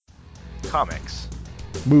Comics.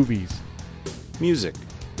 Movies. Music.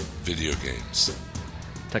 Video games.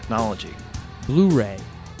 Technology. Blu-ray.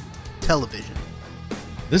 Television.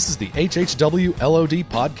 This is the HHW LOD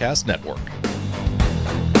Podcast Network.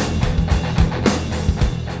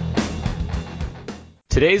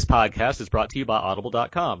 Today's podcast is brought to you by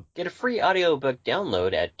Audible.com. Get a free audiobook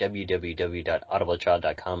download at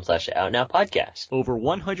www.audibletrial.com/outnowpodcast. Over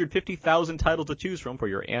 150,000 titles to choose from for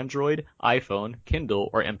your Android, iPhone, Kindle,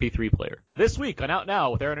 or MP3 player. This week on Out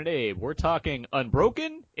Now with Aaron and Abe, we're talking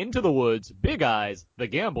Unbroken, Into the Woods, Big Eyes, The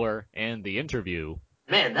Gambler, and The Interview.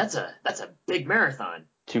 Man, that's a big marathon.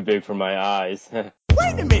 Too big for my eyes.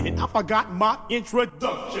 Wait a minute, I forgot my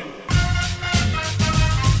introduction.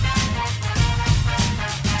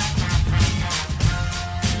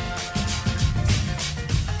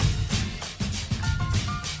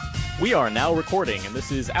 We are now recording, and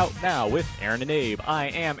this is Out Now with Aaron and Abe. I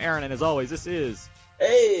am Aaron, and as always, this is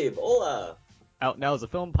Abe. Hola. Out Now is a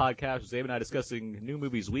film podcast with Abe and I discussing new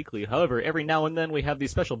movies weekly. However, every now and then we have these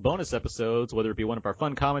special bonus episodes, whether it be one of our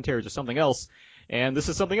fun commentaries or something else. And this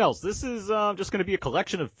is something else. This is just going to be a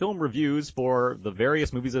collection of film reviews for the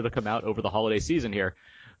various movies that have come out over the holiday season here.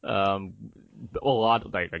 At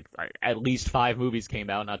least 5 movies came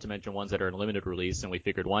out, not to mention ones that are in limited release, and we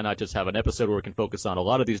figured why not just have an episode where we can focus on a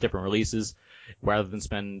lot of these different releases rather than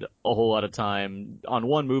spend a whole lot of time on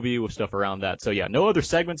one movie with stuff around that. So yeah, no other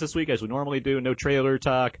segments this week as we normally do, no trailer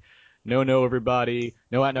talk, no everybody,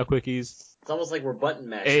 no Out Now quickies. It's almost like we're button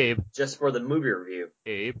mashing. Abe. Just for the movie review.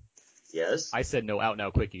 Abe. Yes? I said no Out Now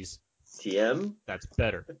quickies. TM? That's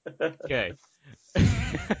better. Okay.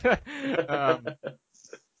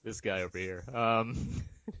 This guy over here.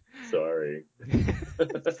 Sorry.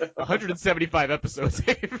 175 episodes.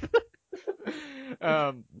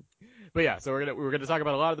 But yeah, so we're gonna talk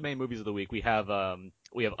about a lot of the main movies of the week. We have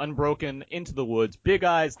Unbroken, Into the Woods, Big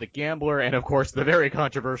Eyes, The Gambler, and of course the very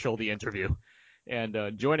controversial The Interview.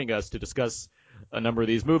 And joining us to discuss a number of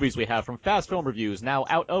these movies we have from Fast Film Reviews, now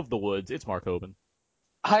Out of the Woods, it's Mark Hoban.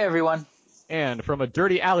 Hi everyone. And from a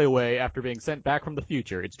dirty alleyway after being sent back from the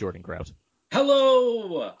future, it's Jordan Kraut.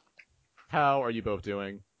 Hello! How are you both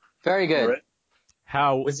doing? Very good. Right.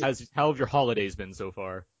 How have your holidays been so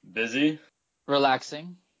far? Busy?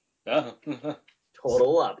 Relaxing. Oh.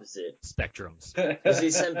 Total opposite. Spectrums. Was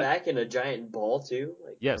he sent back in a giant ball too?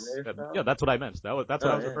 Like Yes. Yeah, that's what I meant. That's what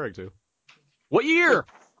I was referring to. What year?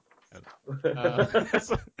 Let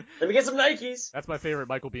me get some Nikes. That's my favorite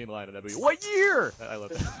Michael Biehn line in that movie. What year? I love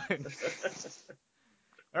that line.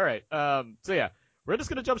 All right. So yeah, we're just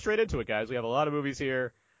gonna jump straight into it, guys. We have a lot of movies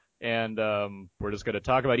here, and we're just gonna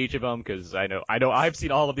talk about each of them because I know I've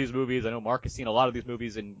seen all of these movies. I know Mark has seen a lot of these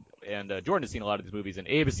movies, and Jordan has seen a lot of these movies, and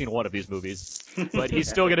Abe has seen one of these movies. But he's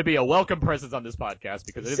still gonna be a welcome presence on this podcast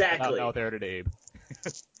because it is out there to Abe.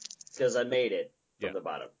 Because I made it from the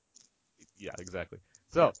bottom. Yeah, exactly.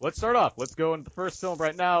 So, let's start off. Let's go into the first film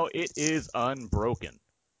right now. It is Unbroken.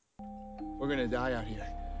 We're gonna die out here.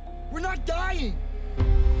 We're not dying!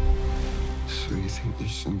 So you think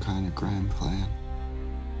there's some kind of grand plan?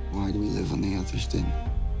 Why do we live when the others didn't?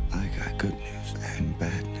 I got good news and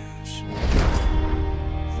bad news.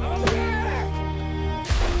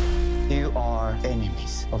 You are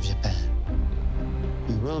enemies of Japan.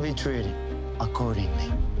 You will be treated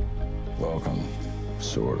accordingly. Welcome,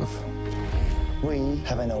 sort of. We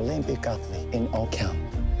have an Olympic athlete in all count.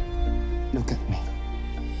 Look at me.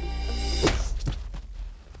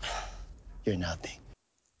 You're nothing.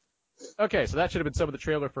 Okay, so that should have been some of the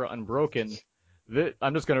trailer for Unbroken.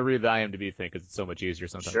 I'm just going to read the IMDb thing because it's so much easier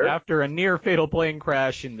sometimes. Sure. After a near-fatal plane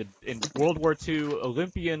crash in World War II,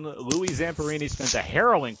 Olympian Louis Zamperini spent a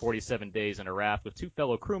harrowing 47 days in a raft with 2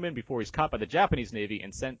 fellow crewmen before he's caught by the Japanese Navy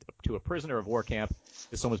and sent to a prisoner of war camp.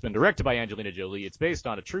 This film has been directed by Angelina Jolie. It's based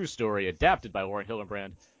on a true story adapted by Lauren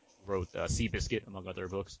Hillenbrand, who wrote Seabiscuit, among other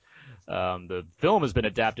books. The film has been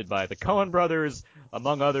adapted by the Coen brothers,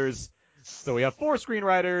 among others. So we have 4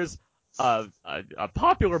 screenwriters, a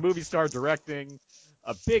popular movie star directing,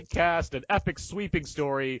 a big cast, an epic sweeping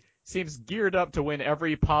story, seems geared up to win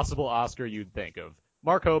every possible Oscar you'd think of.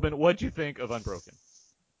 Mark Hoban, what'd you think of Unbroken?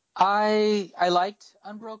 I liked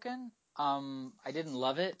Unbroken. I didn't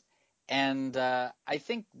love it. And I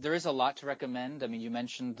think there is a lot to recommend. I mean, you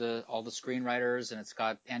mentioned all the screenwriters, and it's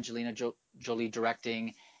got Angelina Jolie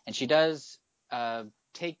directing, and she does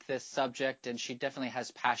take this subject, and she definitely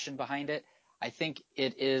has passion behind it. I think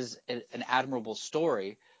it is an admirable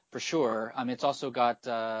story, for sure. It's also got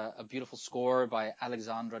a beautiful score by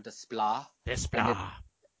Alexandre Desplat.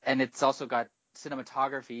 And it's also got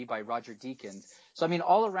cinematography by Roger Deakins. So, I mean,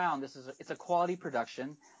 all around, it's a quality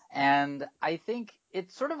production. And I think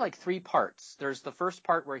it's sort of like 3 parts. There's the first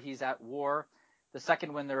part where he's at war, the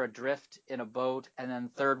second when they're adrift in a boat, and then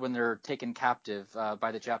third when they're taken captive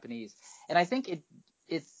by the Japanese. And I think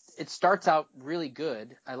it starts out really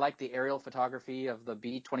good. I like the aerial photography of the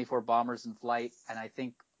B-24 bombers in flight, and I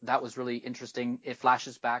think that was really interesting. It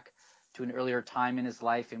flashes back to an earlier time in his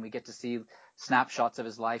life, and we get to see snapshots of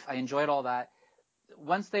his life. I enjoyed all that.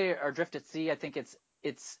 Once they are adrift at sea, I think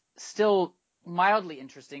it's still mildly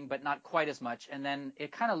interesting, but not quite as much. And then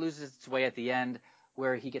it kind of loses its way at the end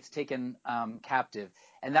where he gets taken captive.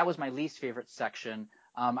 And that was my least favorite section.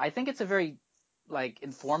 I think it's a very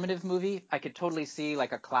informative movie. I could totally see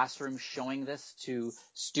like a classroom showing this to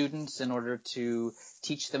students in order to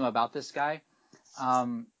teach them about this guy.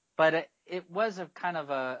 But it was a kind of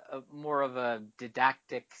a more of a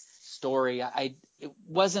didactic story. It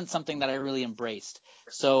wasn't something that I really embraced.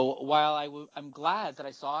 So while I'm glad that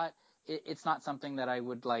I saw it, it's not something that I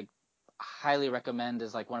would highly recommend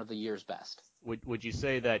as one of the year's best. Would you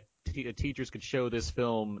say that teachers could show this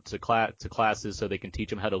film to classes so they can teach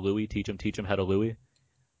them how to Louis? Teach them how to Louis?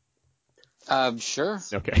 Sure.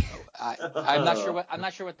 Okay. I'm not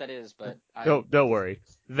sure what that is, but don't worry.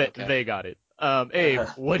 Okay. They got it. Abe,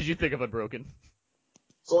 what did you think of Unbroken?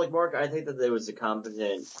 So, Mark, I think that there was a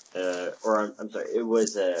competent, it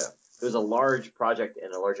was a large project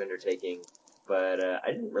and a large undertaking, but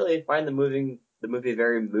I didn't really find the movie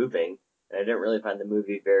very moving, and I didn't really find the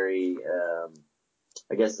movie very,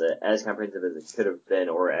 as comprehensive as it could have been,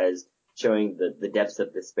 or as showing the depths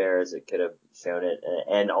of despair as it could have shown it,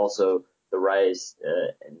 and also the rise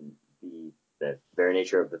and the very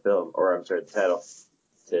nature of the film, the title,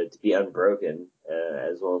 to be unbroken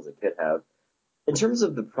as well as it could have. In terms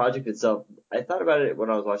of the project itself, I thought about it when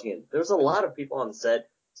I was watching it. There's a lot of people on set,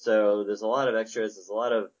 so there's a lot of extras, there's a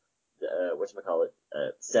lot of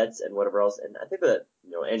sets and whatever else. And I think that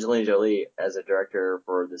Angelina Jolie as a director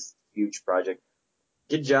for this huge project,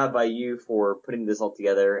 good job by you for putting this all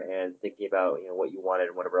together and thinking about what you wanted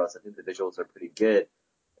and whatever else. I think the visuals are pretty good,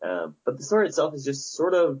 but the story itself is just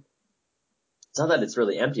sort of, it's not that it's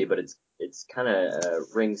really empty, but it's kind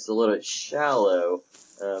of rings a little bit shallow,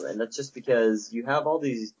 and that's just because you have all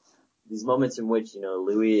these moments in which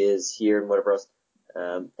Louis is here and whatever else,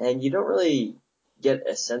 and you don't really get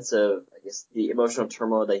a sense of, I guess, the emotional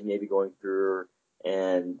turmoil that he may be going through,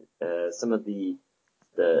 and some of the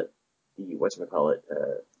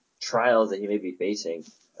trials that he may be facing.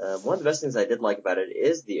 One of the best things I did like about it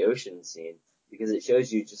is the ocean scene, because it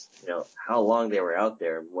shows you just how long they were out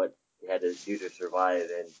there and what they had to do to survive,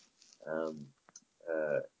 and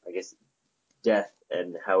death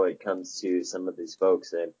and how it comes to some of these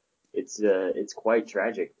folks, and it's quite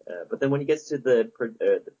tragic. But then when he gets to the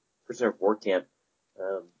prisoner of war camp,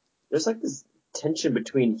 there's this tension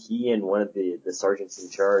between he and one of the sergeants in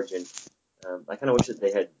charge, and I kind of wish that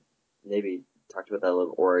they had maybe talked about that a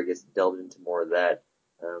little, or I guess delved into more of that,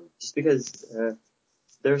 just because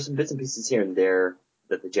there are some bits and pieces here and there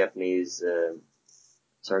that the Japanese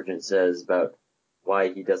sergeant says about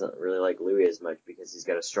why he doesn't really like Louis as much, because he's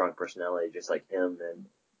got a strong personality just like him, and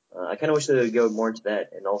I kind of wish they would go more into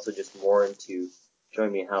that, and also just more into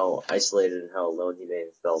showing me how isolated and how alone he may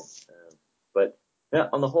have felt. But yeah,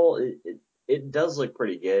 on the whole, it does look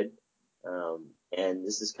pretty good, and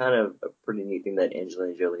this is kind of a pretty neat thing that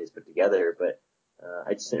Angelina Jolie has put together, but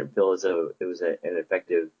I just didn't feel as though it was an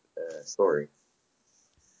effective story.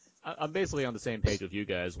 I'm basically on the same page with you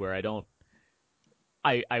guys, where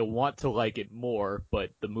I want to like it more,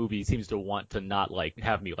 but the movie seems to want to not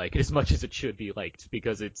have me like it as much as it should be liked,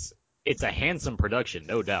 because it's a handsome production,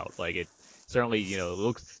 no doubt. It certainly,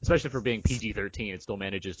 looks, especially for being PG-13, it still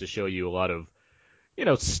manages to show you a lot of,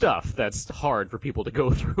 stuff that's hard for people to go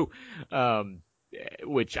through.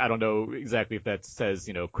 Which I don't know exactly if that says,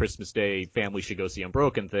 Christmas Day family should go see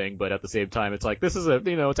Unbroken thing, but at the same time, it's this is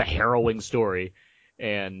it's a harrowing story,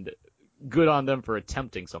 and good on them for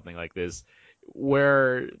attempting something like this.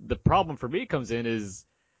 Where the problem for me comes in is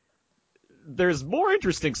there's more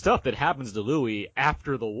interesting stuff that happens to Louis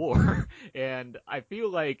after the war, and I feel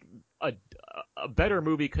like a better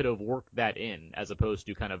movie could have worked that in, as opposed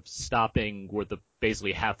to kind of stopping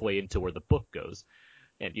basically halfway into where the book goes,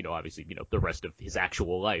 and obviously the rest of his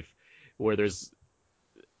actual life, where there's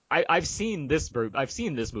I've seen this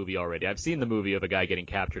movie already. I've seen the movie of a guy getting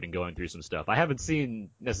captured and going through some stuff. I haven't seen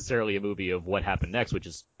necessarily a movie of what happened next, which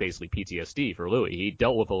is basically PTSD for Louis. He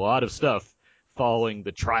dealt with a lot of stuff following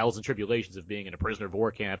the trials and tribulations of being in a prisoner of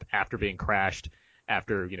war camp, after being crashed,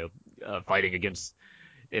 after fighting against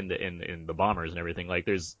in the bombers and everything.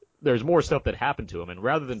 There's more stuff that happened to him, and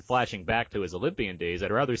rather than flashing back to his Olympian days,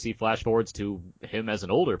 I'd rather see flash forwards to him as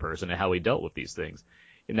an older person and how he dealt with these things.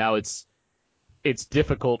 And now it's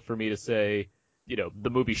difficult for me to say, the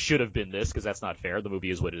movie should have been this, because that's not fair. The movie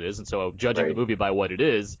is what it is. And so judging the movie by what it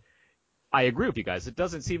is, I agree with you guys. It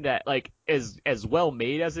doesn't seem that, like, as well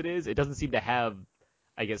made as it is, it doesn't seem to have,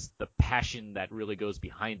 I guess, the passion that really goes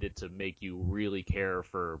behind it to make you really care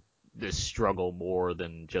for this struggle more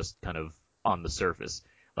than just kind of on the surface.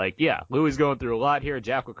 Like, yeah, Louis going through a lot here.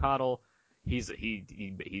 Jack O'Connell,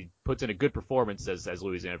 he puts in a good performance as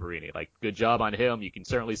Louis Zamperini. Like, good job on him. You can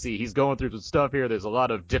certainly see he's going through some stuff here. There's a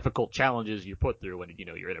lot of difficult challenges you put through when,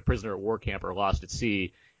 you're in a prisoner of war camp or lost at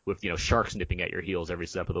sea with, sharks nipping at your heels every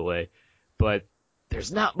step of the way. But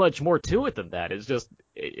there's not much more to it than that. It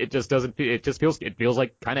feels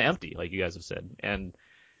like kind of empty, like you guys have said. And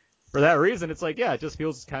for that reason, it's like, yeah, it just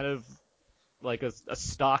feels kind of like a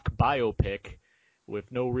stock biopic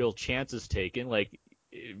with no real chances taken, like,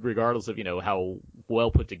 regardless of, how well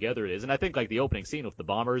put together it is. And I think, like, the opening scene with the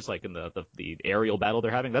bombers, like, in the aerial battle they're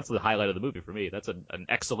having, that's the highlight of the movie for me. That's an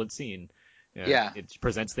excellent scene. Yeah. It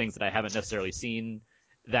presents things that I haven't necessarily seen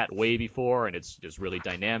that way before, and it's just really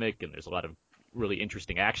dynamic, and there's a lot of really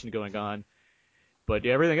interesting action going on. But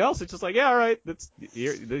everything else, it's just like, yeah, all right,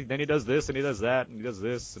 then he does this, and he does that, and he does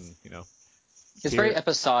this, and, It's very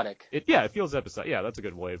episodic. It feels episodic. Yeah, that's a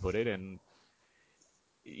good way to put it. And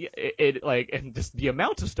and just the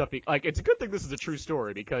amount of stuff, like, it's a good thing this is a true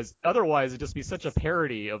story, because otherwise it'd just be such a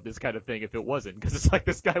parody of this kind of thing if it wasn't, because it's like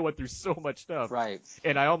this guy went through so much stuff. Right.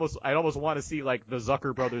 And I almost want to see, like, the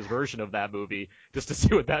Zucker brothers version of that movie just to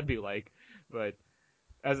see what that'd be like. But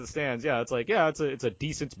as it stands, yeah, it's like, yeah, it's a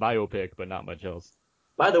decent biopic, but not much else.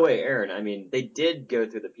 By the way, Aaron, I mean, they did go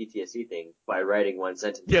through the PTSD thing by writing one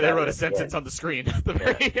sentence. Yeah, they wrote a sentence on the screen at the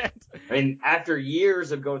very end. I mean, after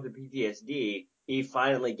years of going through PTSD, he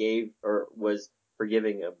finally was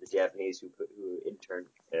forgiving of the Japanese who interned.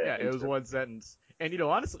 It was one sentence. And,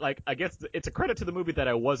 honestly, like, I guess it's a credit to the movie that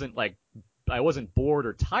I wasn't bored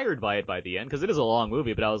or tired by it by the end, because it is a long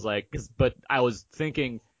movie, but I was like, but I was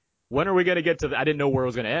thinking, when are we going to get to I didn't know where it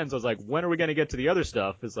was going to end, so I was like, when are we going to get to the other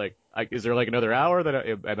stuff? It's like, is there, like, another hour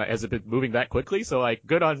has it been moving that quickly? So, like,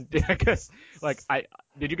 good on, I guess, like,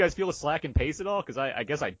 did you guys feel a slack in pace at all? Because I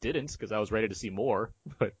guess I didn't, because I was ready to see more,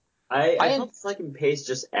 but. I felt slack in pace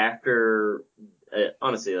just after,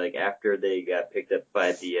 honestly, like, after they got picked up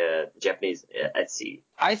by the Japanese at sea.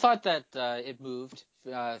 I thought that it moved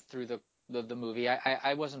through the movie.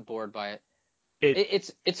 I wasn't bored by it.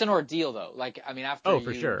 It's an ordeal, though. Like, I mean, after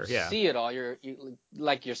see it all, you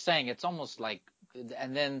like you're saying, it's almost like,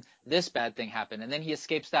 and then this bad thing happened, and then he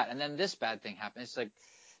escapes that, and then this bad thing happened. It's like,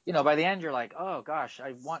 by the end, you're like, oh gosh,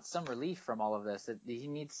 I want some relief from all of this. He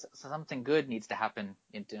needs something good needs to happen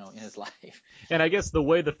in his life. And I guess the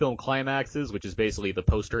way the film climaxes, which is basically the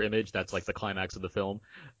poster image, that's like the climax of the film.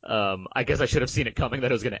 I guess I should have seen it coming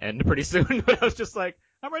that it was going to end pretty soon, but I was just like,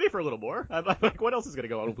 I'm ready for a little more. I'm like, what else is going to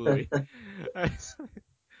go on with Louis?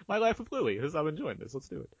 My life with Louis. I'm enjoying this. Let's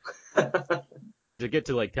do it. To get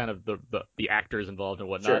to, like, kind of the actors involved and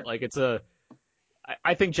whatnot, sure. Like,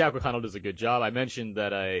 I think Jack O'Connell does a good job. I mentioned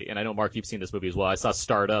that and I know Mark, you've seen this movie as well. I saw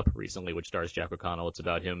Start Up recently, which stars Jack O'Connell. It's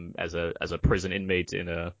about him as a prison inmate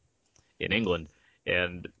in England,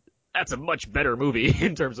 and that's a much better movie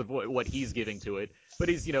in terms of what he's giving to it. But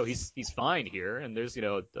he's fine here, and there's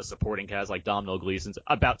a supporting cast like Domhnall Gleeson's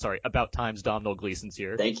about times Domhnall Gleeson's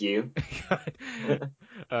here. Thank you.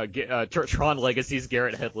 Tron Legacy's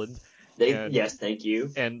Garrett Hedlund. Yes, thank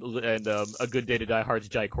you. And A Good Day to Die Hard's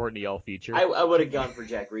Jai Courtney all featured. I would have gone for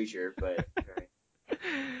Jack Reacher, but.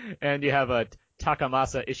 Right. And you have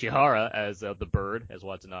Takamasa Ishihara as the Bird, as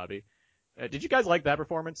Watanabe. Did you guys like that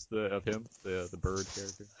performance of him, the Bird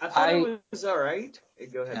character? I thought it was all right.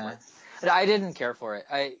 Go ahead, Mark. I didn't care for it.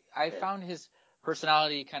 I found his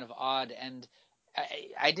personality kind of odd, and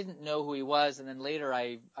I didn't know who he was, and then later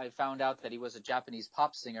I found out that he was a Japanese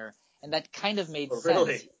pop singer, and that kind of made sense.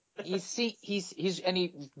 Really? He's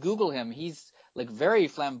Google him. He's like very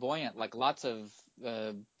flamboyant, like lots of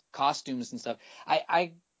costumes and stuff.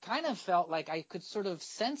 I kind of felt like I could sort of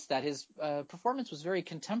sense that his performance was very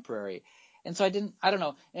contemporary. And so I don't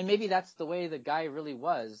know. And maybe that's the way the guy really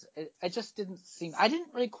was. I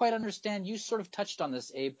didn't really quite understand. You sort of touched on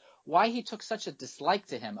this, Abe, why he took such a dislike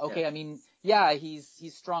to him. Okay. Yeah. I mean, yeah, he's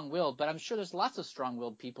strong-willed, but I'm sure there's lots of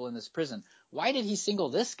strong-willed people in this prison. Why did he single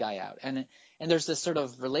this guy out? And there's this sort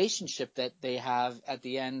of relationship that they have at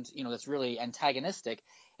the end, that's really antagonistic.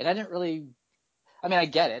 And I I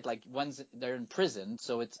get it. Like they're in prison,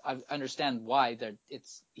 so I understand why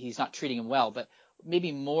he's not treating him well, but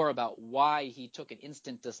maybe more about why he took an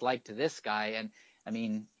instant dislike to this guy. And I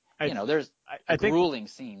mean, there's I think grueling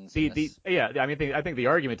scenes. In this. I think the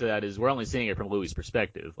argument to that is we're only seeing it from Louis'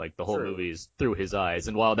 perspective. Like the whole movie is through his eyes,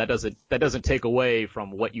 and while that doesn't take away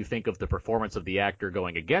from what you think of the performance of the actor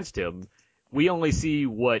going against him, we only see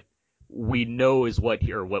what we know is what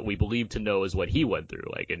we believe to know is what he went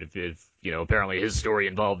through. Like, and if apparently his story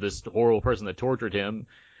involved this horrible person that tortured him,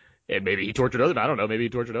 and maybe he tortured I don't know, maybe he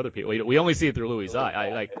tortured other people. We only see it through Louis'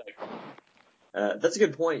 eye. That's a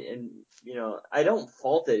good point, and I don't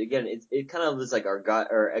fault it. Again, it kind of was like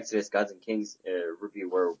our Exodus Gods and Kings review,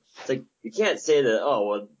 where it's like you can't say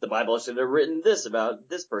that the Bible should have written this about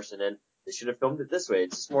this person and they should have filmed it this way.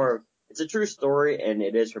 It's just more, it's a true story and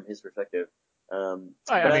it is from his perspective.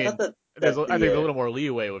 I thought that I think a little more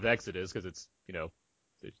leeway with Exodus because it's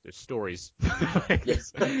there's stories.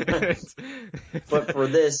 Yes. But for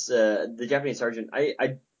this, the Japanese sergeant,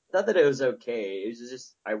 I thought that it was okay. It was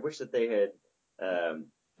just I wish that they had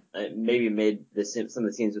maybe made some of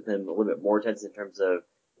the scenes with him a little bit more tense in terms of,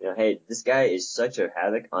 hey, this guy is such a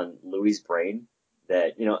havoc on Louis' brain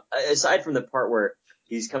that, aside from the part where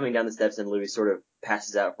he's coming down the steps and Louis sort of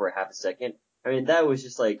passes out for a half a second, I mean, that was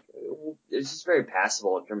just like, it's just very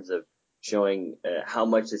passable in terms of showing how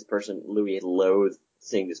much this person, Louis, loathed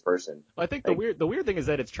seeing this person. Well, I think the weird thing is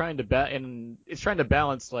that it's trying to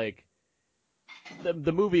balance like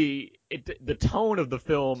the movie. The tone of the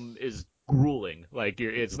film is grueling. Like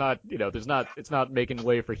it's not it's not making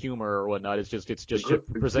way for humor or whatnot. It's just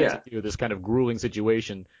presenting you this kind of grueling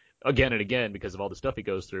situation again and again because of all the stuff he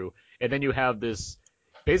goes through. And then you have this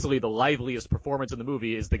basically the liveliest performance in the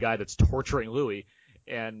movie is the guy that's torturing Louis,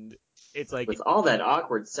 and it's like with all that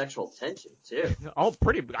awkward sexual tension too. All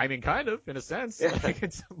pretty, I mean, kind of in a sense. Yeah.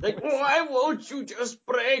 Like why won't you just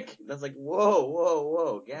break? That's like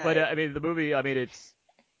whoa, guy. But I mean, the movie. I mean, it's.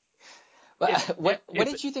 What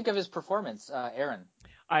did you think of his performance, Aaron?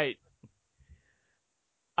 I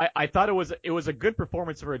thought it was a good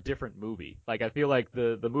performance for a different movie. Like I feel like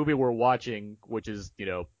the movie we're watching, which is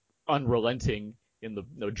unrelenting in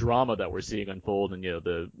the drama that we're seeing unfold, and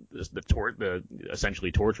the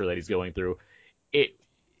essentially torture that he's going through. I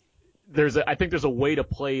think there's a way to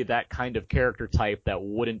play that kind of character type that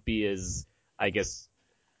wouldn't be as, I guess,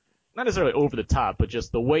 not necessarily over the top, but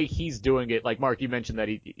just the way he's doing it. Like Mark, you mentioned that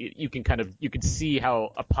you can see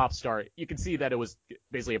how a pop star, you can see that it was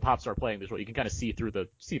basically a pop star playing this role. You can kind of see through the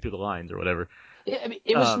lines or whatever. Yeah, I mean,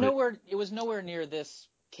 it was nowhere near this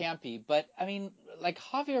campy, but I mean, like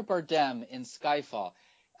Javier Bardem in Skyfall,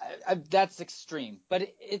 that's extreme, but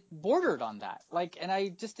it bordered on that. Like, and I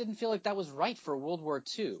just didn't feel like that was right for World War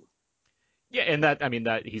II. Yeah, and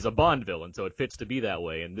that he's a Bond villain, so it fits to be that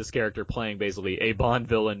way. And this character playing basically a Bond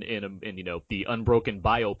villain in the Unbroken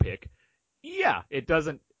biopic, yeah, it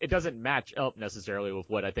doesn't match up necessarily with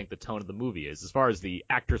what I think the tone of the movie is. As far as the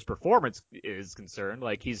actor's performance is concerned,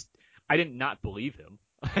 like I did not believe him.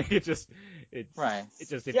 It right.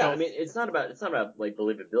 I mean, it's not about like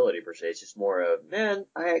believability per se. It's just more of, man,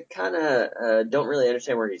 I kind of don't really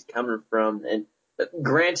understand where he's coming from. And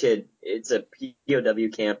granted, it's a POW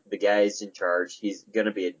camp. The guy's in charge. He's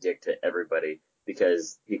gonna be a dick to everybody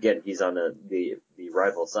because again, he's on the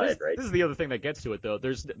rival side, right? This is the other thing that gets to it though.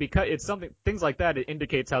 Because it's things like that. It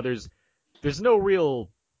indicates how there's no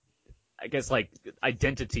real, I guess, like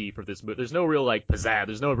identity for this movie. There's no real like pizzazz.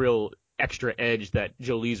 There's no real extra edge that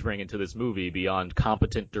Jolie's bringing to this movie beyond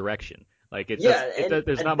competent direction. Like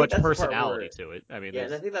there's not much personality to it. I mean,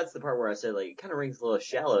 and I think that's the part where I said like it kind of rings a little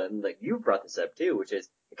shallow, and like you brought this up too, which is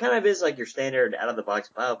it kind of is like your standard out of the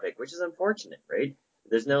box biopic, which is unfortunate, right?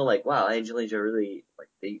 There's no like, wow, Angelina Jolie really like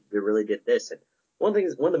they really did this. And one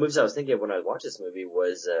of the movies I was thinking of when I watched this movie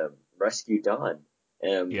was Rescue Dawn.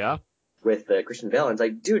 With Christian Bale, and it's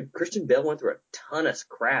like, dude, Christian Bale went through a ton of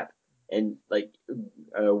crap. And like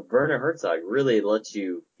Werner Herzog really lets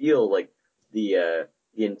you feel like the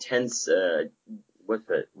intense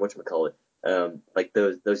whatchamacallit, like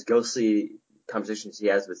those ghostly conversations he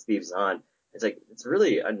has with Steve Zahn. It's like it's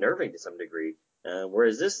really unnerving to some degree.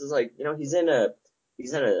 Whereas this is like, he's in a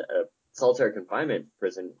solitary confinement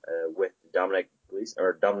prison with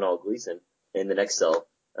Domhnall Gleeson in the next cell,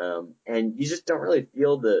 and you just don't really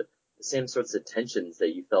feel the same sorts of tensions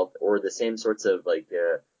that you felt, or the same sorts of like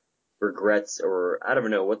regrets, or I don't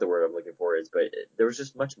know what the word I'm looking for is, but there was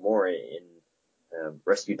just much more in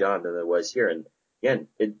Rescue Dawn than there was here. And again,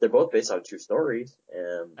 they're both based on true stories.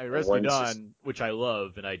 Rescue Dawn, which I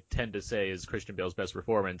love, and I tend to say is Christian Bale's best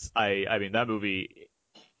performance. I mean, that movie,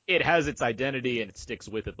 it has its identity and it sticks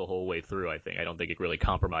with it the whole way through. I don't think it really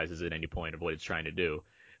compromises at any point of what it's trying to do.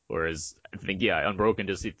 Whereas I think, Unbroken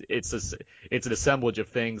it's an assemblage of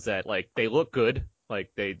things that like they look good.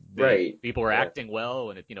 Like Right. people are Yeah. acting well,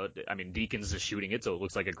 and Deakins is shooting it, so it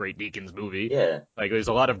looks like a great Deakins movie. Yeah. Like there's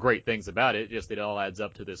a lot of great things about it. Just it all adds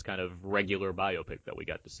up to this kind of regular biopic that we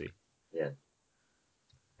got to see. Yeah.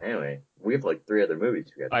 Anyway, we have like 3 other movies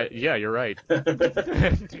together. Yeah, you're right.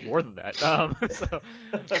 More than that. All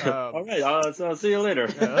right, so I'll see you later.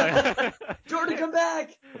 Jordan, come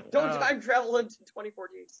back! Don't time travel into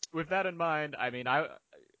 2014. With that in mind, I mean,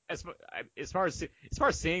 as far as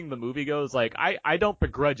seeing the movie goes, like I don't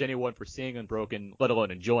begrudge anyone for seeing Unbroken, let alone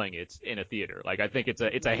enjoying it in a theater. Like I think it's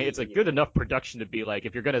a good enough production to be like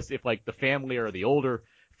if like the family or the older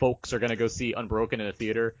folks are gonna go see Unbroken in a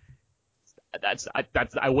theater,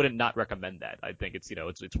 I wouldn't not recommend that. I think it's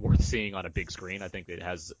it's worth seeing on a big screen. I think it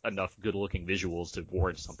has enough good looking visuals to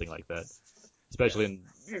warrant something like that, especially in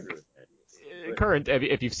current.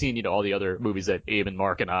 If you've seen all the other movies that Abe and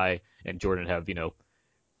Mark and I and Jordan have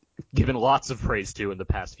given lots of praise to in the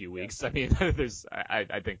past few weeks. I mean,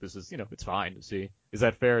 I think this is it's fine to see. Is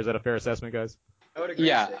that fair? Is that a fair assessment, guys? I would agree.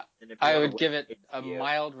 Yeah, with it. And if you I wanna would give it a HBO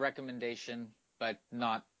mild recommendation, but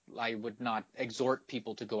I would not exhort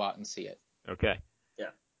people to go out and see it. Okay. Yeah.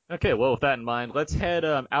 Okay, well, with that in mind, let's head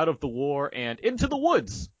out of the war and into the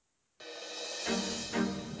woods.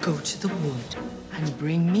 Go to the wood and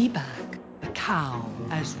bring me back a cow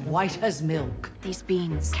as white as milk. These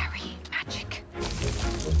beans carry magic.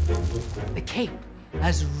 The cape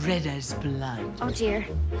as red as blood. Oh dear,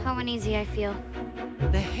 how uneasy I feel.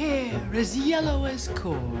 The hair as yellow as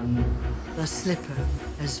corn. The slipper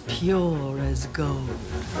as pure as gold.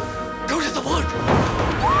 Go to the wood!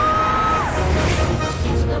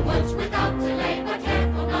 Into the woods without delay, but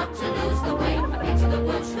careful not to lose the way. Into the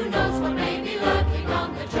woods, who knows what may be lurking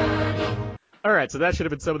on the journey. All right, so that should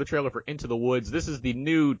have been some of the trailer for Into the Woods. This is the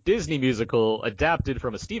new Disney musical adapted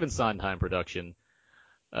from a Stephen Sondheim production.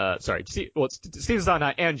 It's Stephen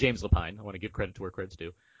Sondheim and James Lapine. I want to give credit to where credit's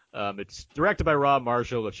due. It's directed by Rob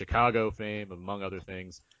Marshall of Chicago fame, among other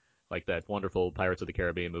things, like that wonderful Pirates of the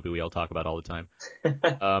Caribbean movie we all talk about all the time.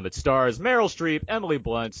 It stars Meryl Streep, Emily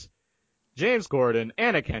Blunt, James Corden,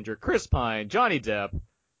 Anna Kendrick, Chris Pine, Johnny Depp,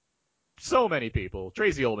 so many people.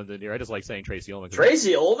 Tracy Ullman's in here. I just like saying Tracy Ullman.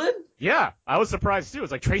 Tracy Ullman? Yeah, I was surprised too.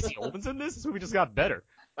 It's like Tracy Ullman's in this? This movie just got better.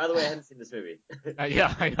 By the way, I haven't seen this movie.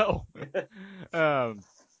 Yeah, I know.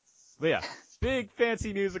 But yeah, big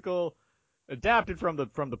fancy musical adapted from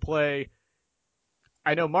the play.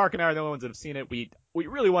 I know Mark and I are the only ones that have seen it. We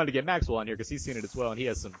really wanted to get Maxwell on here because he's seen it as well and he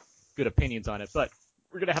has some good opinions on it, but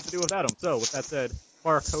we're gonna have to do it without him. So with that said,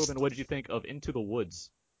 Mark Hoban, what did you think of Into the Woods?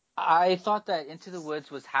 I thought that Into the Woods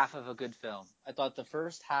was half of a good film. I thought the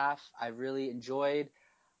first half I really enjoyed.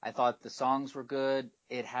 I thought the songs were good.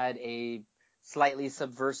 It had a slightly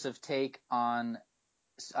subversive take on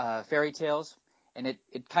fairy tales, and it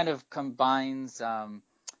kind of combines Jack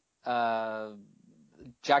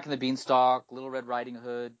and the Beanstalk, Little Red Riding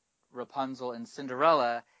Hood, Rapunzel, and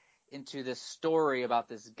Cinderella into this story about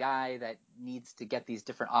this guy that needs to get these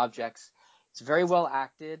different objects. It's very well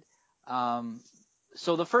acted.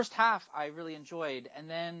 So the first half I really enjoyed, and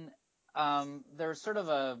then there's sort of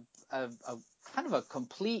a kind of a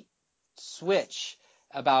complete switch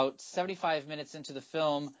about 75 minutes into the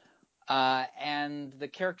film, and the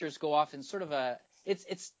characters go off in sort of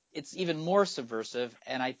it's even more subversive,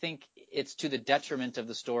 and I think it's to the detriment of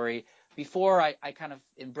the story. Before I kind of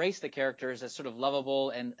embraced the characters as sort of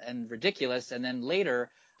lovable and ridiculous, and then later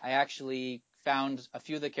I actually found a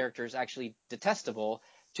few of the characters actually detestable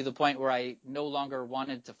to the point where I no longer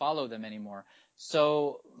wanted to follow them anymore.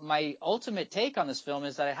 So my ultimate take on this film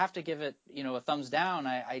is that I have to give it, a thumbs down.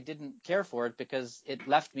 I didn't care for it because it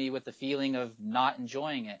left me with the feeling of not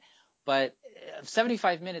enjoying it. But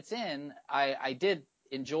 75 minutes in, I did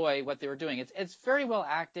enjoy what they were doing. It's very well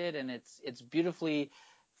acted, and it's beautifully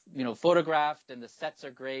photographed, and the sets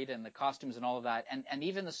are great, and the costumes and all of that, and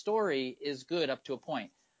even the story is good up to a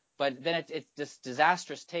point. But then it's this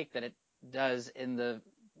disastrous take that it does in the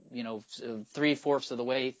 3/4 of the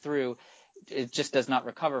way through, it just does not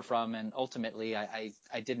recover from, and ultimately I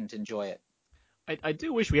didn't enjoy it. I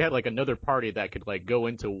do wish we had like another party that could like go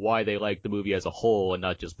into why they like the movie as a whole and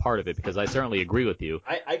not just part of it, because I certainly agree with you.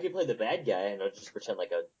 I could play the bad guy and I'll just pretend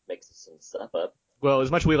like I make some stuff up. Well,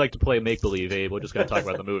 as much as we like to play make-believe, Abe, we're just going to talk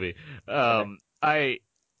about the movie.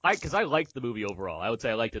 Because I liked the movie overall. I would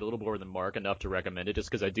say I liked it a little more than Mark, enough to recommend it, just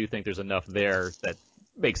because I do think there's enough there that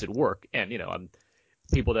makes it work. And,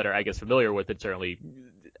 people that are, I guess, familiar with it certainly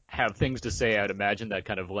have things to say, I would imagine, that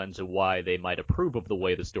kind of lends to why they might approve of the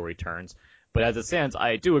way the story turns. But as it stands,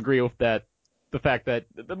 I do agree with that, the fact that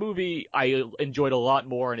the movie I enjoyed a lot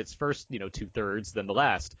more in its first, 2/3 than the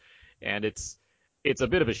last. And it's a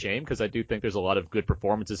bit of a shame because I do think there's a lot of good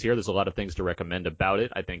performances here. There's a lot of things to recommend about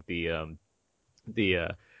it. I think the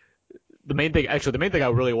main thing I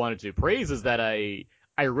really wanted to praise is that I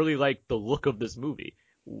really like the look of this movie.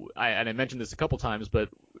 I mentioned this a couple times, but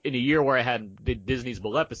in a year where I had Disney's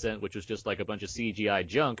Maleficent, which was just like a bunch of CGI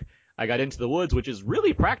junk, I got Into the Woods, which is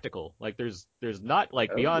really practical. Like there's not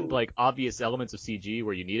like beyond like obvious elements of CG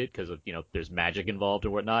where you need it because of there's magic involved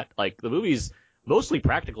and whatnot. Like the movie's mostly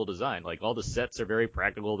practical design. Like all the sets are very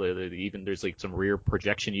practical. Even there's like some rear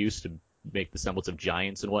projection use to make the semblance of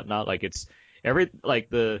giants and whatnot. Like it's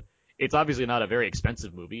obviously not a very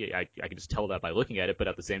expensive movie. I can just tell that by looking at it, but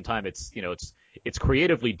at the same time, it's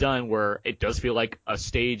creatively done where it does feel like a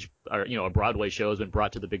stage or a Broadway show has been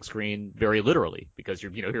brought to the big screen very literally because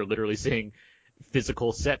you're literally seeing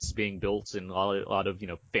physical sets being built and a lot of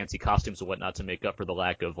fancy costumes and whatnot to make up for the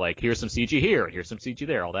lack of like here's some CG here and here's some CG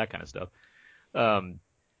there, all that kind of stuff.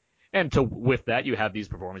 And with that, you have these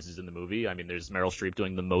performances in the movie. I mean, there's Meryl Streep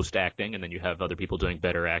doing the most acting, and then you have other people doing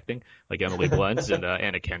better acting, like Emily Blunt and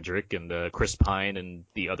Anna Kendrick and Chris Pine and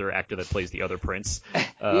the other actor that plays the other prince.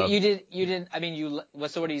 You didn't. I mean,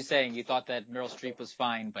 so what are you saying? You thought that Meryl Streep was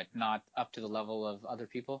fine, but not up to the level of other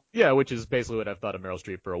people? Yeah, which is basically what I've thought of Meryl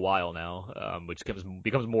Streep for a while now, which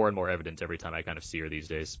becomes more and more evident every time I kind of see her these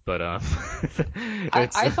days. But I'm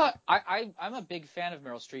a big fan of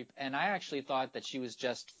Meryl Streep, and I actually thought that she was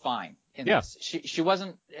just fine. In this. She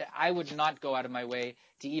wasn't. I would not go out of my way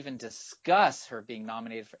to even discuss her being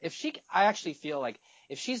nominated for. I actually feel like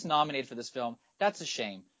if she's nominated for this film, that's a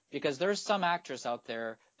shame because there's some actress out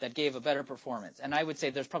there that gave a better performance, and I would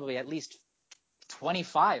say there's probably at least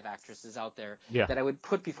 25 actresses out there that I would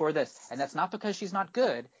put before this, and that's not because she's not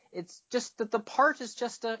good. It's just that the part is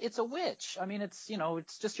just it's a witch. I mean, it's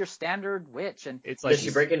it's just your standard witch, and it's like does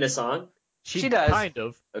she break into song? She does. Kind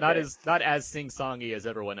of. Okay. Not as sing-songy as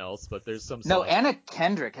everyone else, but there's some songs. No, Anna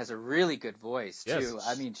Kendrick has a really good voice, too. Yes.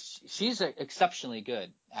 I mean, she's exceptionally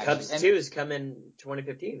good. Actually. Cubs 2 is coming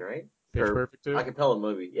 2015, right? Pitch Perfect 2? Acapella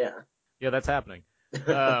movie, yeah. Yeah, that's happening.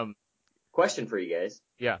 Question for you guys.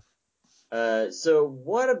 Yeah. So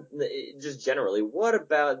just generally, what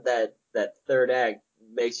about that third act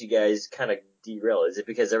makes you guys kind of derail? Is it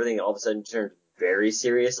because everything all of a sudden turns very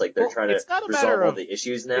serious, like they're trying to resolve all the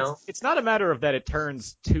issues now? It's not a matter of that it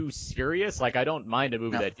turns too serious. Like I don't mind a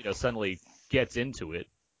movie that suddenly gets into it,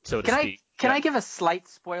 so to speak. Can I give a slight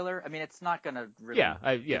spoiler? I mean, it's not going to really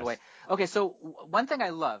give away. Okay, so one thing I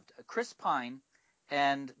loved, Chris Pine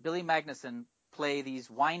and Billy Magnuson play these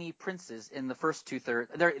whiny princes in the first 2/3.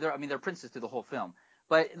 They're princes through the whole film,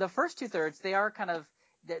 but the first 2/3 they are kind of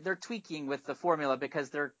they're tweaking with the formula because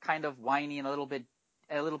they're kind of whiny and a little bit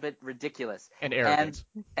ridiculous and arrogant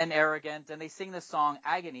and they sing this song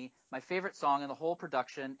Agony, my favorite song in the whole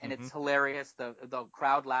production, and it's hilarious. The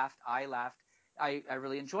crowd laughed, I laughed, I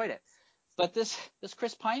really enjoyed it. But this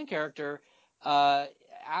Chris Pine character,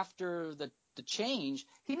 after the change,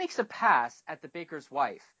 he makes a pass at the baker's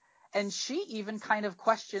wife, and she even kind of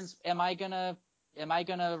questions, am I gonna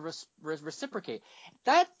reciprocate?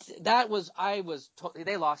 They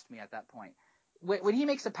lost me at that point. When he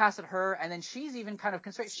makes a pass at her, and then she's even kind of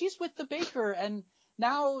concerned. She's with the baker, and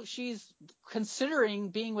now she's considering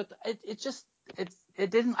being with. I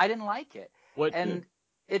didn't like it,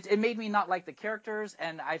 it made me not like the characters,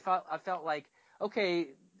 and I felt like, okay,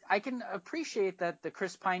 I can appreciate that the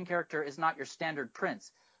Chris Pine character is not your standard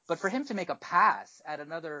prince, but for him to make a pass at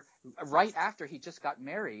another right after he just got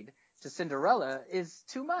married to Cinderella is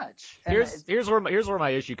too much. Here's where my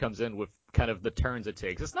issue comes in with kind of the turns it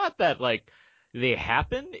takes. It's not that like they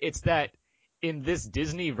happen. It's that in this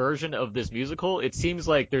Disney version of this musical, it seems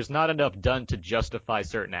like there's not enough done to justify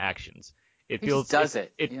certain actions. It feels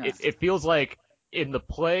like in the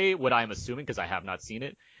play, what I'm assuming, because I have not seen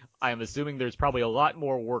it, I'm assuming there's probably a lot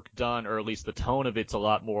more work done, or at least the tone of it's a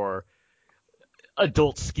lot more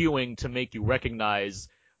adult skewing to make you recognize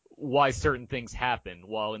why certain things happen.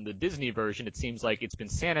 While in the Disney version, it seems like it's been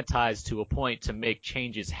sanitized to a point to make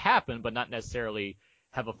changes happen, but not necessarily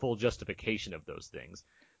have a full justification of those things.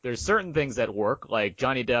 There's certain things that work, like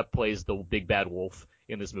Johnny Depp plays the big bad wolf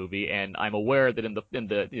in this movie, and I'm aware that in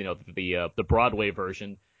the Broadway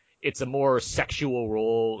version, it's a more sexual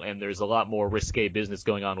role, and there's a lot more risque business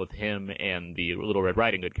going on with him and the Little Red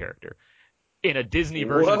Riding Hood character. In a Disney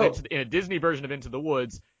version of Into the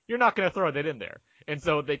Woods, you're not going to throw that in there, and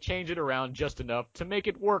so they change it around just enough to make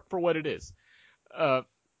it work for what it is.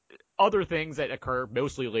 Other things that occur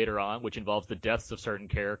mostly later on, which involves the deaths of certain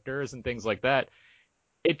characters and things like that,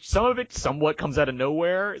 some of it somewhat comes out of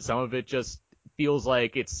nowhere. Some of it just feels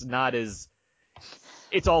like it's not as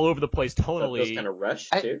it's all over the place That tonally. feels kind of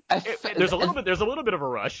rushed too. There's a little bit of a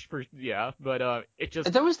rush for but it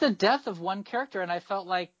just there was the death of one character, and I felt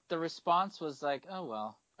like the response was like, oh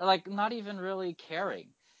well, or like not even really caring.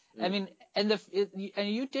 I mean, and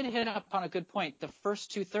you did hit up on a good point. The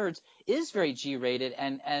first 2/3 is very G-rated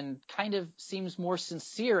and kind of seems more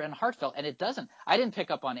sincere and heartfelt, and it doesn't. I didn't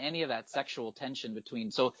pick up on any of that sexual tension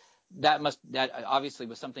between. So that obviously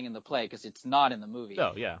was something in the play because it's not in the movie.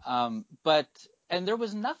 Oh yeah. And there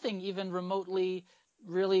was nothing even remotely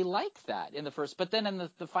really like that in the first, but then in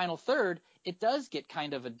the final third, it does get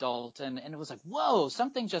kind of adult, and it was like, whoa,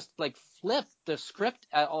 something just like flipped the script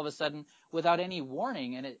all of a sudden without any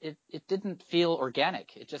warning, and it didn't feel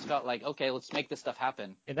organic. It just felt like, okay, let's make this stuff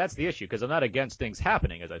happen. And that's the issue, because I'm not against things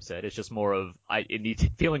happening, as I've said. It's just more of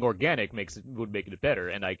feeling organic would make it better.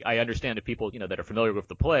 And I understand if people that are familiar with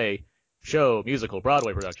the play, show, musical,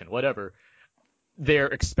 Broadway production, whatever, they're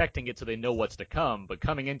expecting it so they know what's to come, but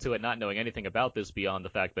coming into it not knowing anything about this beyond the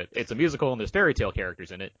fact that it's a musical and there's fairy tale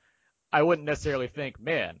characters in it, I wouldn't necessarily think,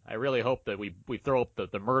 man, I really hope that we throw up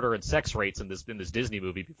the murder and sex rates in this Disney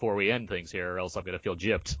movie before we end things here, or else I'm going to feel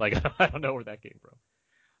gypped. Like, I don't know where that came from.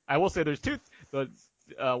 I will say there's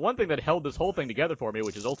one thing that held this whole thing together for me,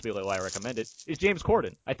 which is ultimately why I recommend it, is James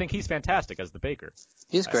Corden. I think he's fantastic as the baker.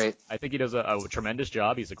 He's great. I think he does a tremendous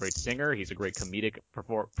job. He's a great singer. He's a great comedic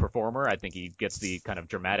performer. I think he gets the kind of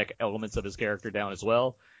dramatic elements of his character down as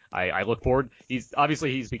well. I look forward. He's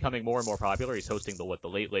becoming more and more popular. He's hosting the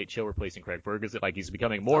Late Late Show, replacing Craig Ferguson. Like, he's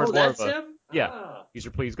becoming more and more of a him? yeah. Ah. He's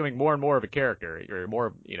becoming more and more of a character, or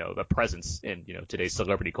more a presence in today's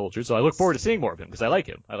celebrity culture. So I look forward to seeing more of him because I like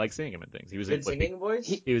him. I like seeing him in things. He was Good singing voice.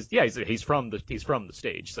 He's from the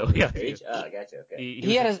stage. So yeah. Stage? Oh, gotcha. Okay.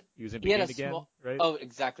 He was in Begin Again, right? Oh,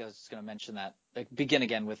 exactly. I was just going to mention that. Like, Begin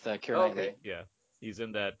Again with Keira Knightley. Okay. Yeah. He's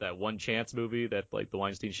in that One Chance movie that the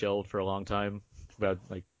Weinstein shelved for a long time about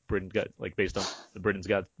Britain got based on the Britain's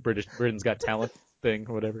Got Talent thing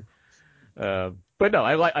or whatever. But no,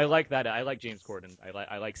 I like that. I like James Corden.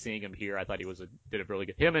 I like seeing him here. I thought he did a really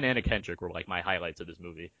good. Him and Anna Kendrick were my highlights of this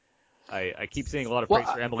movie. I keep seeing a lot of praise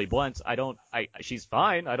for Emily Blunt. She's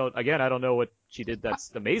fine. I don't know what she did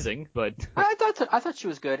that's amazing, but I thought she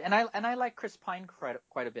was good, and I like Chris Pine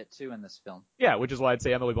quite a bit too in this film. Yeah, which is why I'd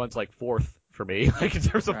say Emily Blunt's fourth for me, in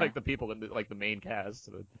terms of the people in the main cast.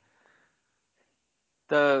 But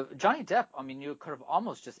the Johnny Depp, I mean, you could have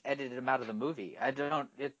almost just edited him out of the movie.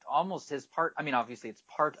 His part, I mean, obviously it's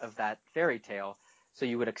part of that fairy tale, so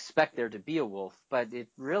you would expect there to be a wolf, but it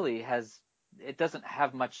really it doesn't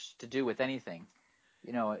have much to do with anything.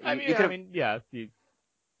 It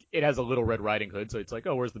has a Little Red Riding Hood, so it's like,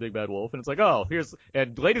 oh, where's the big bad wolf? And it's like, oh,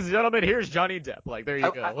 and ladies and gentlemen, here's Johnny Depp. There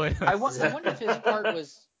you go. I wonder if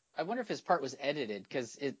his part was edited,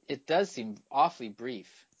 because it does seem awfully brief.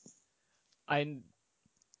 I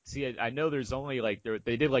know there's only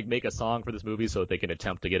they did make a song for this movie so that they can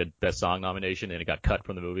attempt to get a Best Song nomination, and it got cut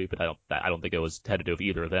from the movie. But I don't think it had to do with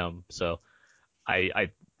either of them. So I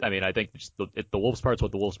think just the wolf's part's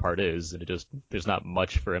what the wolf's part is, and there's not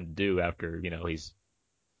much for him to do after he's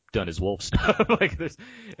done his wolf stuff.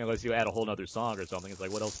 Unless you add a whole other song or something, it's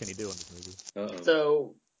what else can he do in this movie? Uh-oh.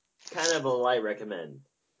 So kind of a light recommend.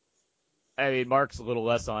 I mean, Mark's a little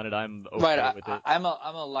less on it. I'm okay with it. I'm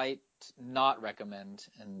a light not recommend.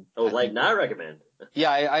 And light not recommend. Yeah,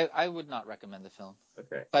 I would not recommend the film.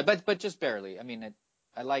 Okay. But just barely. I mean,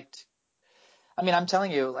 I'm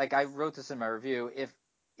telling you, I wrote this in my review.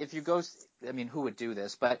 If you go, I mean, who would do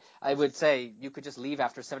this? But I would say you could just leave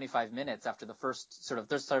after 75 minutes after the first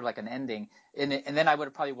there's sort of an ending, and then I would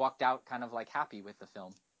have probably walked out kind of happy with the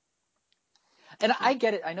film. And I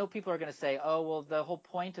get it. I know people are going to say, oh, well, the whole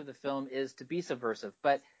point of the film is to be subversive.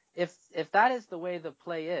 But if that is the way the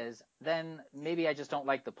play is, then maybe I just don't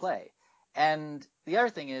like the play. And the other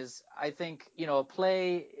thing is, I think, a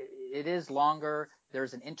play, it is longer.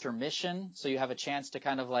 There's an intermission, so you have a chance to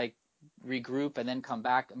kind of regroup and then come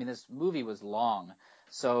back. I mean, this movie was long.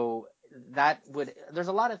 So there's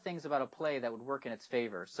a lot of things about a play that would work in its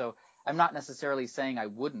favor. So I'm not necessarily saying I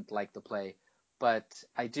wouldn't like the play, but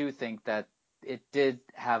I do think that it did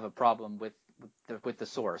have a problem with the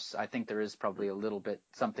source. I think there is probably a little bit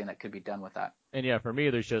something that could be done with that. And yeah, for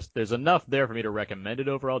me, there's enough there for me to recommend it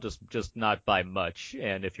overall, just not by much.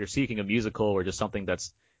 And if you're seeking a musical or just something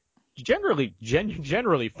that's generally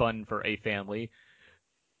fun for a family,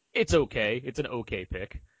 it's okay. It's an okay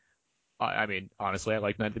pick. I mean, honestly, I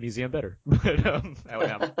like Night at the Museum better. But,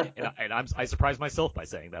 I surprised myself by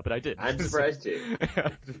saying that, but I did. I'm surprised too.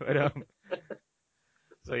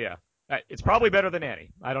 So yeah. It's probably better than Annie.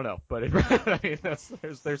 I don't know, but I mean,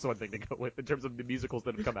 there's one thing to go with in terms of the musicals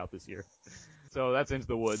that have come out this year. So that's Into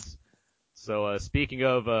the Woods. So speaking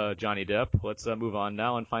of Johnny Depp, let's move on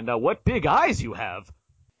now and find out what big eyes you have.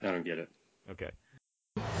 I don't get it. Okay.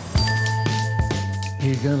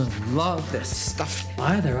 You're gonna love this stuff.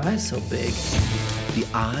 Why are their eyes so big? The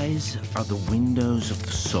eyes are the windows of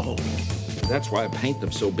the soul. That's why I paint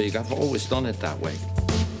them so big. I've always done it that way.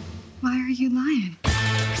 Why are you lying?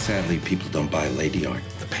 Sadly, people don't buy lady art.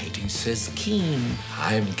 The painting says keen.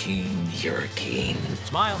 I'm keen. You're keen.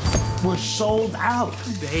 Smile. We're sold out.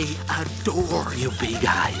 They adore you, big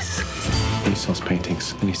eyes. He sells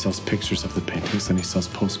paintings, and he sells pictures of the paintings, and he sells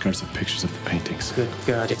postcards of pictures of the paintings. Good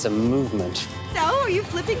God, it's a movement. So, are you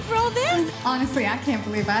flipping for all this? Honestly, I can't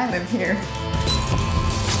believe I live here.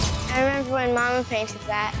 I remember when Mama painted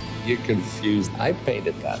that. You're confused. I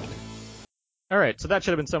painted that. All right, so that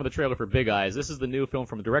should have been some of the trailer for Big Eyes. This is the new film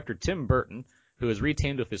from director Tim Burton, who has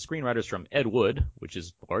retained with his screenwriters from Ed Wood, which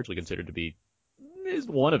is largely considered to be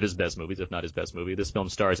one of his best movies, if not his best movie. This film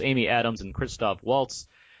stars Amy Adams and Christoph Waltz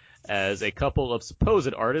as a couple of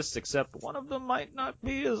supposed artists, except one of them might not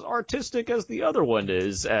be as artistic as the other one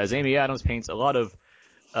is, as Amy Adams paints a lot of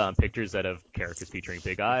pictures that have characters featuring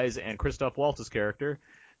big eyes, and Christoph Waltz's character,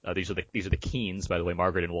 these are the Keens, by the way,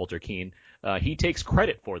 Margaret and Walter Keane, he takes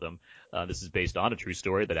credit for them. This is based on a true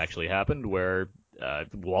story that actually happened, where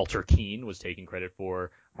Walter Keane was taking credit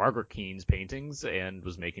for Margaret Keane's paintings and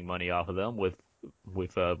was making money off of them, with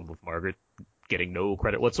Margaret getting no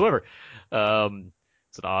credit whatsoever.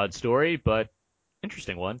 It's an odd story, but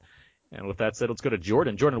interesting one. And with that said, let's go to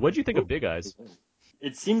Jordan. Jordan, what did you think of Big Eyes?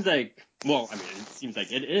 It seems like, it seems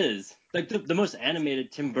like it is like the most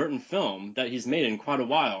animated Tim Burton film that he's made in quite a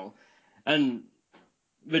while, and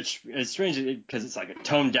which is strange because it's like a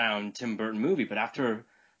toned down Tim Burton movie, but after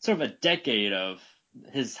sort of a decade of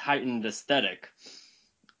his heightened aesthetic,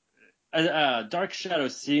 Dark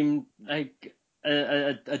Shadows seemed like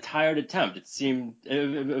a tired attempt. It seemed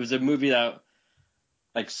it was a movie that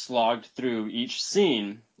like slogged through each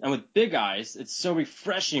scene, and with Big Eyes, it's so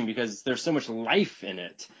refreshing because there's so much life in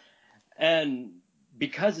it, and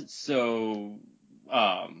because it's so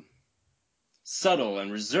subtle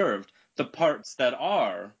and reserved, the parts that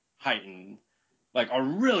are heightened are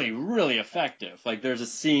really, really effective. Like there's a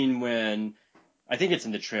scene when, I think it's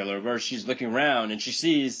in the trailer, where she's looking around and she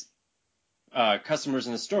sees customers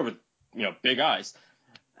in the store with big eyes,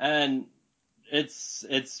 and it's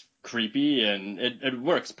creepy, and it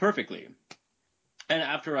works perfectly. And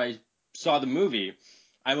after I saw the movie,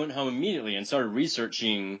 I went home immediately and started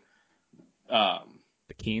researching the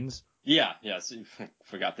Keens. Yes,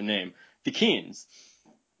 forgot the name. The Keens.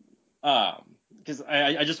 Because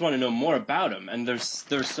I just want to know more about him, and there's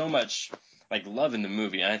so much love in the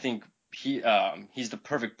movie, and I think he's the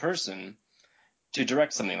perfect person to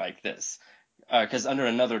direct something like this. Because under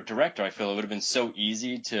another director, I feel it would have been so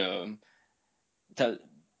easy to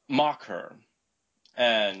mock her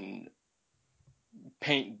and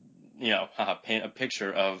paint a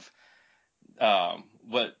picture of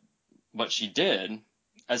what she did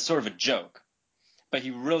as sort of a joke. But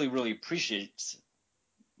he really, really appreciates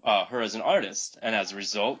her as an artist, and as a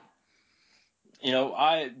result,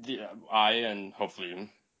 I and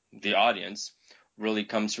hopefully the audience really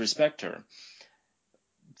comes to respect her.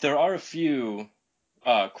 There are a few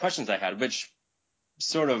questions I had, which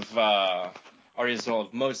sort of are a result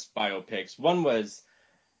of most biopics. One was,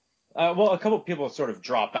 a couple of people sort of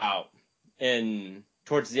drop out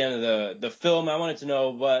towards the end of the film. I wanted to know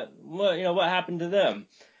what happened to them.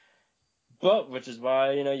 But which is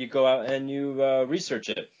why you go out and you research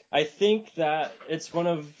it. I think that it's one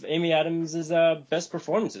of Amy Adams' best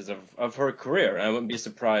performances of her career, and I wouldn't be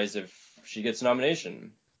surprised if she gets a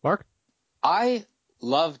nomination. Mark? I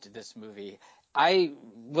loved this movie. I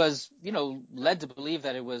was, led to believe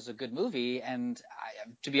that it was a good movie, and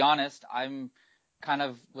to be honest, I'm kind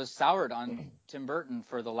of was soured on Tim Burton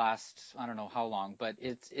for the last, I don't know how long, but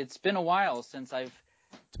it's been a while since I've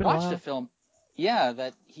watched a film,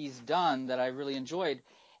 that he's done that I really enjoyed.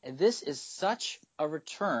 And this is such a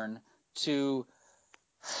return to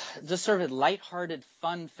just sort of lighthearted,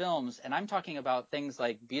 fun films, and I'm talking about things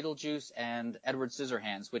like Beetlejuice and Edward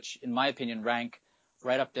Scissorhands, which, in my opinion, rank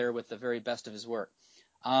right up there with the very best of his work.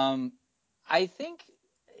 I think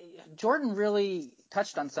Jordan really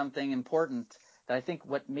touched on something important that I think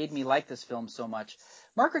what made me like this film so much.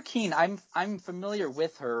 Margaret Keane, I'm familiar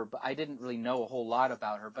with her, but I didn't really know a whole lot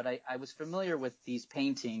about her, but I was familiar with these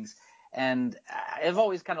paintings, and I've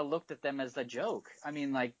always kind of looked at them as a joke. I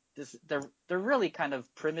mean, they're really kind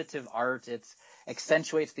of primitive art. It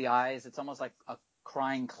accentuates the eyes. It's almost like a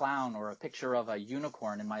crying clown or a picture of a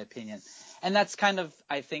unicorn, in my opinion. And that's kind of,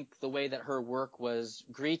 I think, the way that her work was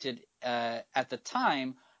greeted at the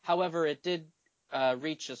time. However, it did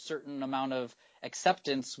reach a certain amount of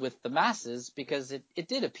acceptance with the masses because it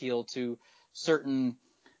did appeal to certain,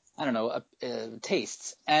 I don't know,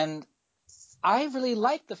 tastes. And I really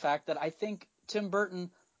like the fact that I think Tim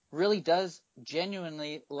Burton really does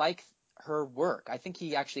genuinely like her work. I think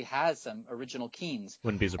he actually has some original Keens.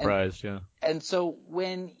 Wouldn't be surprised, yeah. And so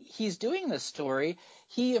when he's doing this story,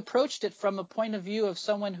 he approached it from a point of view of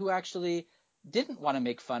someone who actually didn't want to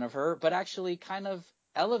make fun of her, but actually kind of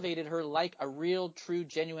elevated her like a real, true,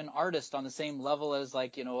 genuine artist on the same level as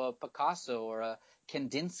like, you know, a Picasso or a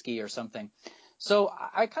Kandinsky or something. So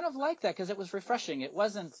I kind of like that because it was refreshing. It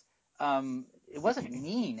wasn't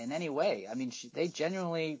mean in any way. I mean, they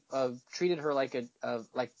genuinely treated her like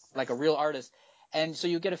a real artist, and so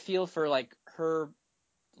you get a feel for like her,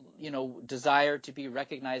 you know, desire to be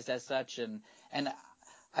recognized as such, and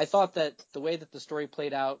I thought that the way that the story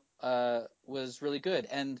played out was really good.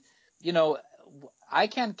 And you know, I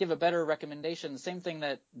can't give a better recommendation. The same thing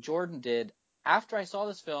that Jordan did. After I saw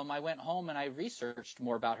this film, I went home and I researched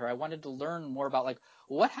more about her. I wanted to learn more about like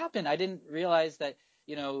what happened. I didn't realize that,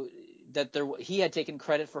 you know, that he had taken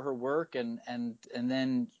credit for her work and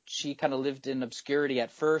then she kind of lived in obscurity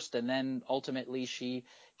at first, and then ultimately she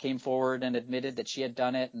came forward and admitted that she had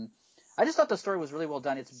done it. And I just thought the story was really well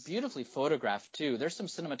done. It's beautifully photographed too. There's some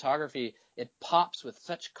cinematography. It pops with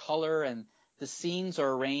such color, and the scenes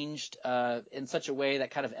are arranged in such a way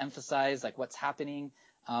that kind of emphasize like what's happening.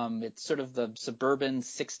 It's sort of the suburban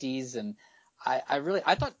 60s, and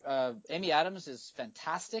I thought Amy Adams is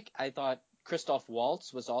fantastic. I thought Christoph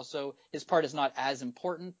Waltz was also, his part is not as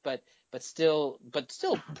important, but still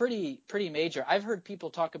pretty major. I've heard people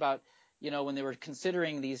talk about, you know, when they were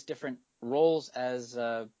considering these different roles as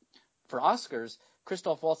for Oscars,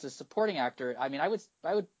 Christoph Waltz as supporting actor. I mean, I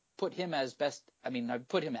would put him as best. I mean, I'd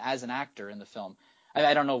put him as an actor in the film.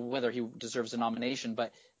 I don't know whether he deserves a nomination,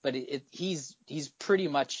 but he's pretty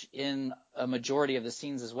much in a majority of the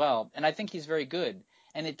scenes as well, and I think he's very good.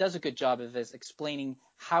 And it does a good job of this explaining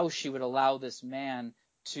how she would allow this man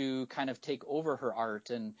to kind of take over her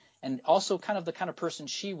art, and also kind of the kind of person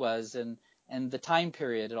she was, and the time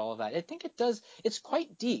period and all of that. I think it does. It's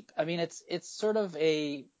quite deep. I mean, it's sort of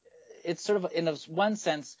in one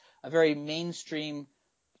sense a very mainstream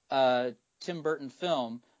Tim Burton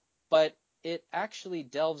film, but it actually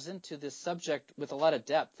delves into this subject with a lot of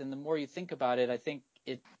depth. And the more you think about it, I think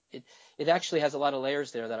it actually has a lot of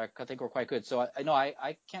layers there that I think were quite good. So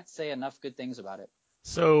I can't say enough good things about it.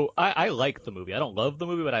 So I like the movie. I don't love the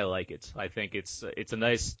movie, but I like it. I think it's a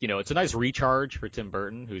nice, you know, it's a nice recharge for Tim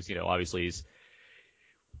Burton, who's, you know, obviously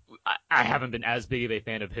I haven't been as big of a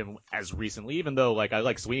fan of him as recently, even though like I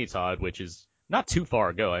like Sweeney Todd, which is not too far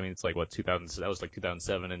ago. I mean, it's like what 2000. That was like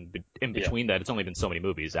 2007, and in between that, it's only been so many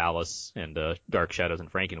movies: Alice and Dark Shadows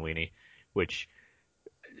and Frankenweenie, which.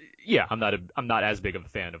 Yeah, I'm not as big of a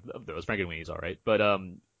fan of those. Frankenweenie's all right, but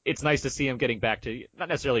it's nice to see him getting back to not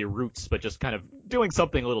necessarily roots, but just kind of doing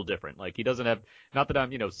something a little different. Like he doesn't have, not that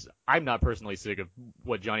I'm not personally sick of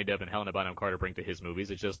what Johnny Depp and Helena Bonham Carter bring to his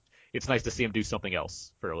movies. It's nice to see him do something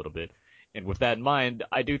else for a little bit. And with that in mind,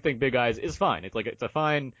 I do think Big Eyes is fine. It's a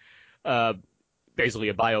fine, basically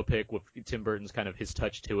a biopic with Tim Burton's kind of his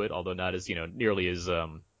touch to it, although not as nearly as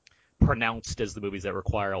pronounced as the movies that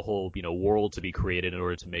require a whole world to be created in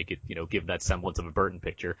order to make it give that semblance of a Burton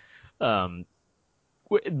picture. My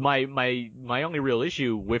only real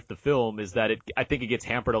issue with the film is that I think it gets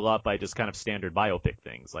hampered a lot by just kind of standard biopic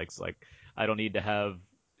things. Like I don't need to have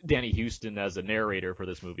Danny Houston as a narrator for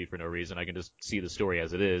this movie for no reason. I can just see the story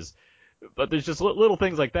as it is. But there's just little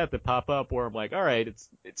things like that pop up where I'm like, all right,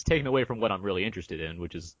 it's taken away from what I'm really interested in,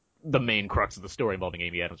 which is the main crux of the story involving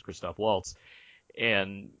Amy Adams, Christoph Waltz.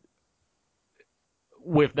 And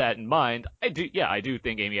with that in mind, I do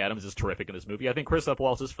think Amy Adams is terrific in this movie. I think Christoph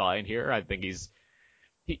Waltz is fine here. I think he's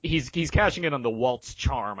cashing in on the Waltz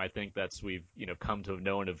charm. I think that's we've come to have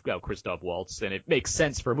known of Christoph Waltz, and it makes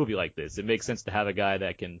sense for a movie like this. It makes sense to have a guy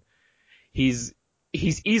that he's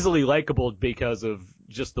easily likable because of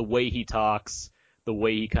just the way he talks, the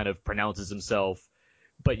way he kind of pronounces himself.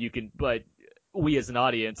 But we as an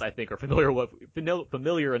audience, I think, are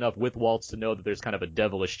familiar enough with Waltz to know that there's kind of a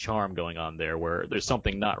devilish charm going on there, where there's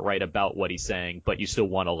something not right about what he's saying, but you still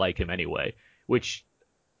want to like him anyway, which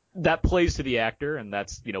that plays to the actor, and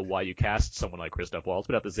that's why you cast someone like Christoph Waltz.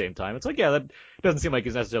 But at the same time, it's like, that doesn't seem like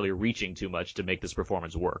he's necessarily reaching too much to make this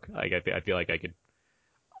performance work. Like I feel like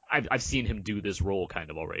I've seen him do this role kind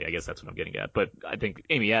of already. I guess that's what I'm getting at. But I think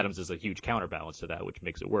Amy Adams is a huge counterbalance to that, which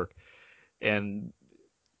makes it work. And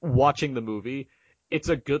watching the movie, it's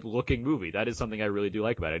a good-looking movie. That is something I really do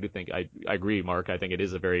like about it. I do think I agree, Mark. I think it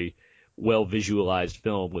is a very well-visualized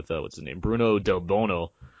film with what's his name, Bruno Del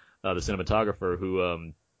Bono, the cinematographer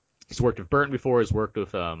who he's worked with Burton before. He's worked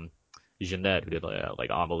with Jeanette, who did like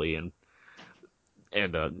Amelie and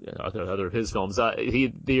other of his films.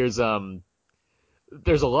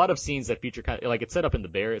 There's a lot of scenes that feature kind of like it's set up in the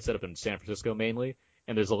Bay Area, it's set up in San Francisco mainly,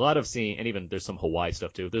 and there's a lot of and even there's some Hawaii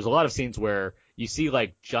stuff too. There's a lot of scenes where you see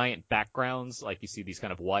like giant backgrounds, like you see these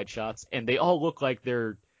kind of wide shots, and they all look like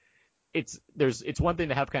it's one thing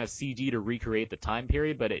to have kind of CG to recreate the time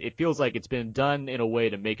period, but it feels like it's been done in a way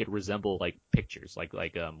to make it resemble like pictures, like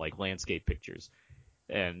landscape pictures,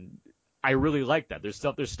 and I really like that. There's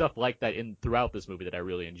stuff like that throughout this movie that I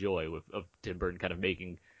really enjoy of Tim Burton kind of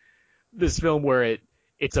making this film where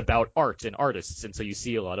it's about art and artists, and so you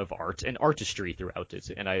see a lot of art and artistry throughout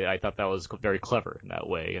it, and I thought that was very clever in that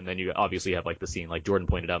way. And then you obviously have like the scene like Jordan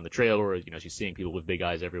pointed out in the trailer, where she's seeing people with big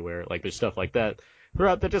eyes everywhere. Like there's stuff like that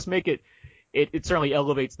throughout that just make it certainly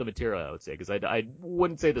elevates the material, I would say, because I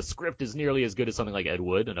wouldn't say the script is nearly as good as something like Ed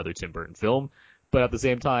Wood, another Tim Burton film, but at the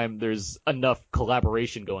same time there's enough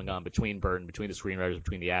collaboration going on between Burton, between the screenwriters,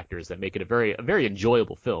 between the actors, that make it a very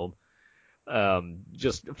enjoyable film.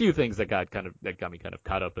 Just a few things that got me kind of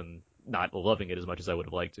caught up in not loving it as much as I would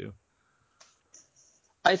have liked to.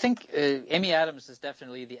 I think Amy Adams is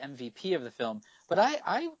definitely the MVP of the film, but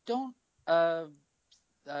I don't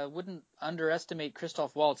wouldn't underestimate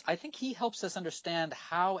Christoph Waltz. I think he helps us understand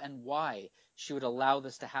how and why she would allow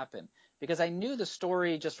this to happen, because I knew the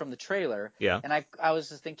story just from the trailer, and I was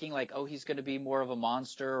just thinking like, oh, he's going to be more of a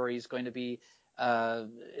monster, or he's going to be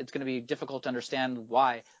it's going to be difficult to understand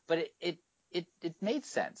why, but it made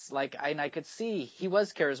sense. Like, I could see he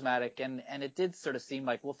was charismatic, and it did sort of seem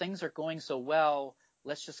like, well, things are going so well,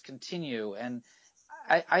 let's just continue. And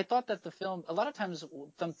I thought that the film, a lot of times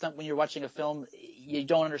when you're watching a film, you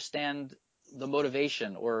don't understand the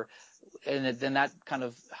motivation, and then that kind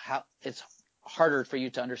of how it's harder for you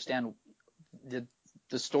to understand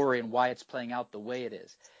the story and why it's playing out the way it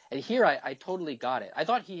is. And here I totally got it. I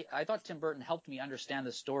thought Tim Burton helped me understand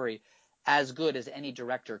the story as good as any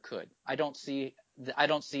director could. I don't see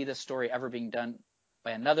this story ever being done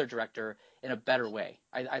by another director in a better way.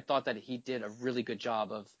 I thought that he did a really good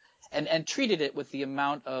job of and treated it with the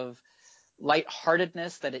amount of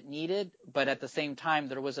lightheartedness that it needed, but at the same time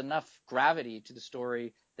there was enough gravity to the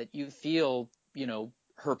story that you feel,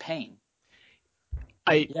 her pain.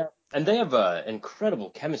 And they have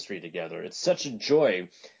incredible chemistry together. It's such a joy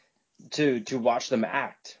to watch them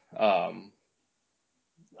act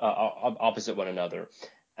opposite one another,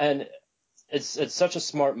 and it's such a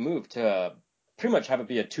smart move to pretty much have it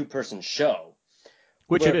be a two-person show.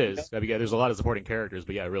 Which it is. I mean, there's a lot of supporting characters,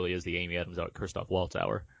 but it really is the Amy Adams out Christoph Waltz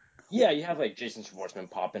hour. Yeah, you have like Jason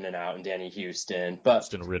Schwartzman pop in and out, and Danny Houston, but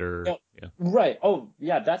Austin Ritter. Right. Oh,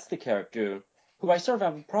 yeah, that's the character who I sort of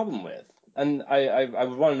have a problem with, and I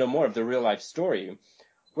would want to know more of the real life story,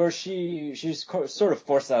 where she's sort of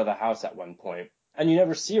forced out of the house at one point, and you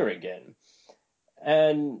never see her again.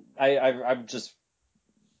 And I just,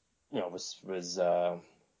 was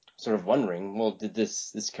sort of wondering, well, did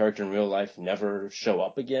this character in real life never show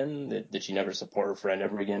up again? Did she never support her friend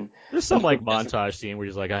ever again? There's some like montage scene where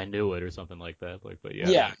she's like, I knew it, or something like that. Like, but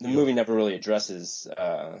yeah, the movie never really addresses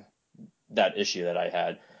that issue that I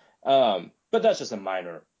had. But that's just a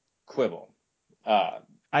minor quibble.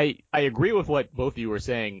 I agree with what both of you were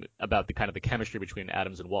saying about the kind of the chemistry between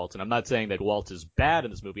Adams and Waltz, and I'm not saying that Waltz is bad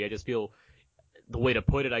in this movie. I just feel the way to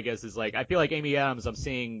put it, I guess, is like I feel like Amy Adams, I'm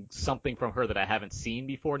seeing something from her that I haven't seen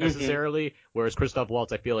before necessarily, whereas Christoph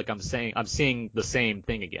Waltz, I feel like I'm seeing the same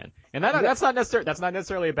thing again, and that's not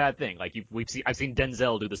necessarily a bad thing. Like I've seen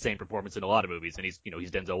Denzel do the same performance in a lot of movies, and he's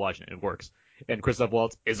Denzel Washington, it works. And Christoph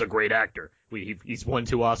Waltz is a great actor. He's won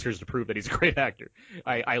 2 Oscars to prove that he's a great actor.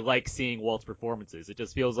 I like seeing Waltz performances. It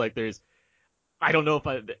just feels like I don't know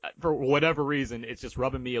if for whatever reason, it's just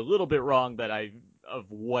rubbing me a little bit wrong of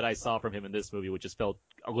what I saw from him in this movie, which just felt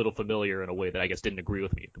a little familiar in a way that I guess didn't agree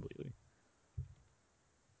with me completely.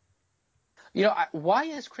 Why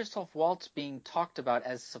is Christoph Waltz being talked about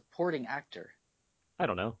as supporting actor? I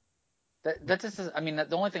don't know. That just is, the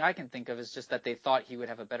only thing I can think of is just that they thought he would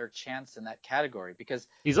have a better chance in that category because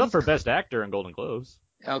he's up for Best Actor in Golden Globes.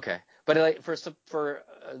 Okay, but like for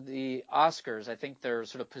the Oscars, I think they're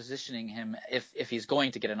sort of positioning him if he's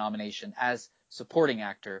going to get a nomination as supporting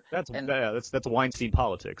actor. That's Weinstein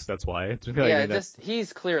politics. That's why.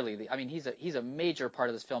 He's clearly he's a major part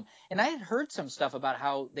of this film. And I had heard some stuff about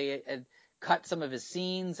how they had cut some of his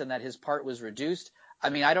scenes and that his part was reduced. I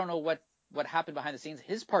don't know what happened behind the scenes.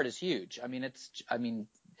 His part is huge.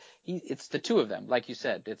 It's the two of them, like you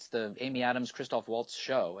said. It's the Amy Adams, Christoph Waltz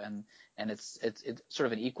show, and it's sort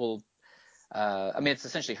of an equal. It's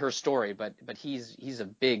essentially her story, but he's a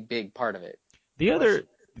big part of it. The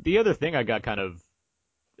the other thing I got kind of,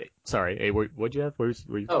 sorry, hey, what'd you have? Where's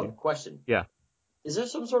Question. Yeah. Is there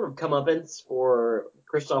some sort of comeuppance for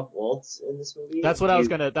Christoph Waltz in this movie? That's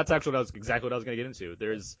exactly what I was gonna get into.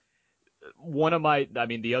 There's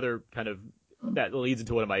the other kind of, that leads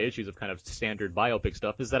into one of my issues of kind of standard biopic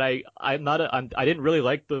stuff is that I didn't really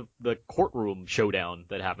like the courtroom showdown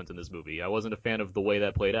that happens in this movie. I wasn't a fan of the way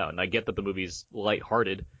that played out, and I get that the movie's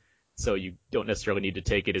lighthearted, so you don't necessarily need to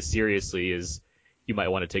take it as seriously as you might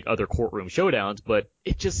want to take other courtroom showdowns, but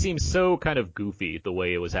it just seems so kind of goofy the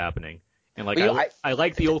way it was happening. And like, I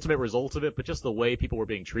like the ultimate result of it, but just the way people were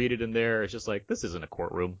being treated in there, it's just like, this isn't a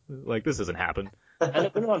courtroom. Like, this doesn't happen. And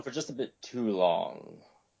it went on for just a bit too long,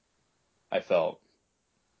 I felt.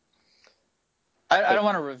 I don't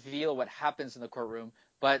want to reveal what happens in the courtroom,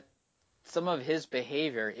 but some of his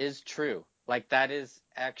behavior is true. Like, that is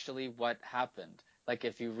actually what happened. Like,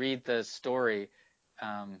 if you read the story,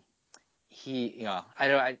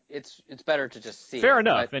 it's better to just see. Fair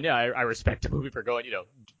enough. And yeah, I respect the movie for going,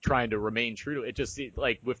 trying to remain true to it. It just seemed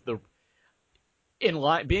like with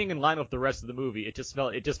being in line with the rest of the movie, it just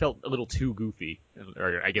felt a little too goofy.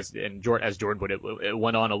 Or I guess, and as Jordan put it, it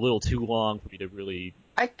went on a little too long for me to really.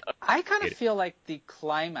 I kind of feel like the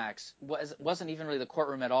climax wasn't even really the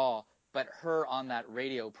courtroom at all, but her on that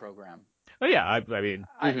radio program. Oh yeah, I mean,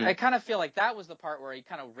 I kind of feel like that was the part where you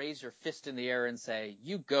kind of raise your fist in the air and say,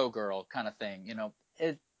 "You go, girl," kind of thing.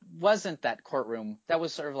 It wasn't that courtroom. That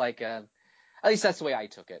was sort of like at least that's the way I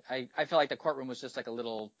took it. I feel like the courtroom was just like a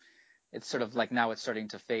little. It's sort of like now it's starting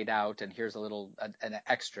to fade out, and here's a little an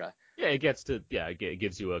extra. Yeah, it gives you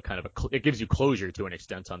it gives you closure to an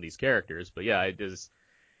extent on these characters, but yeah, it is.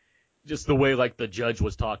 Just the way, like, the judge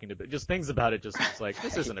was talking to, just things about it, just it's like,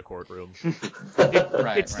 this isn't a courtroom.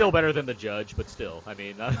 It's still better than the judge, but still, I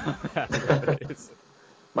mean,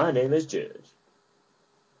 my name is Judge.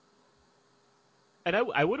 And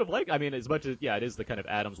I would have liked, I mean, as much as, it is the kind of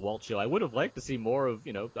Adams-Waltz show, I would have liked to see more of,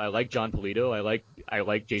 I like John Polito, I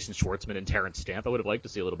like Jason Schwartzman and Terrence Stamp. I would have liked to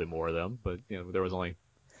see a little bit more of them, but, there was only.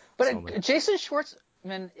 But Jason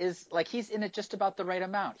Schwartzman is, like, he's in it just about the right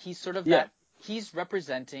amount. He's sort of that. He's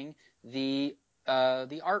representing the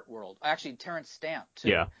art world. Actually, Terrence Stamp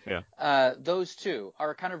too. Yeah. Those two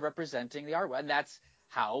are kind of representing the art world, and that's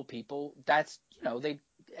how people.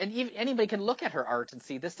 Anybody can look at her art and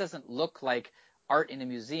see this doesn't look like art in a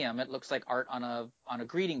museum. It looks like art on a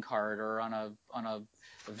greeting card or on a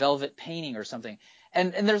velvet painting or something.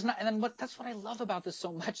 And there's not. And then that's what I love about this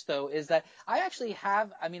so much though is that I actually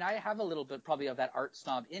have. I mean, I have a little bit probably of that art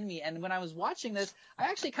snob in me. And when I was watching this, I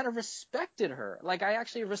actually kind of respected her. Like I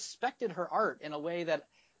actually respected her art in a way that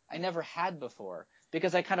I never had before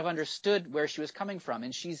because I kind of understood where she was coming from.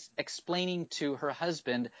 And she's explaining to her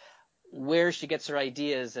husband where she gets her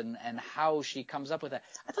ideas and how she comes up with it.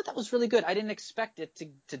 I thought that was really good. I didn't expect it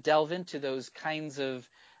to delve into those kinds of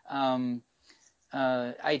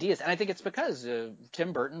ideas. And I think it's because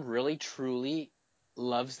Tim Burton really, truly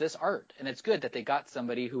loves this art. And it's good that they got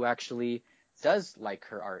somebody who actually does like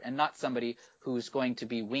her art and not somebody who's going to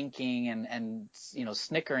be winking and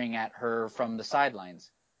snickering at her from the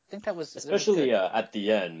sidelines. I think that was especially at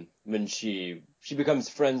the end when she becomes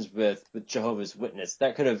friends with Jehovah's Witness.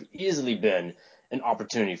 That could have easily been an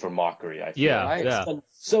opportunity for mockery. I feel. Yeah.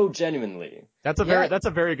 So genuinely. That's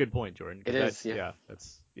a very good point, Jordan. It is.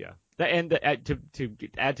 And to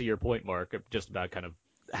add to your point, Mark, just about kind of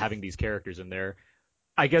having these characters in there,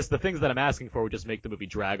 I guess the things that I'm asking for would just make the movie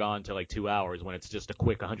drag on to like 2 hours when it's just a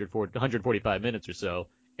quick 145 minutes or so.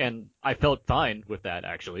 And I felt fine with that,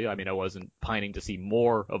 actually. I mean, I wasn't pining to see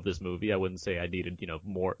more of this movie. I wouldn't say I needed,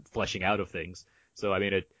 more fleshing out of things. So, I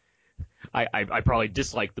mean, I probably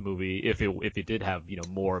disliked the movie if it did have,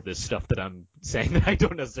 more of this stuff that I'm saying that I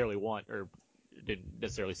don't necessarily want or didn't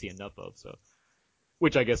necessarily see enough of. So,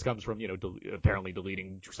 which I guess comes from, apparently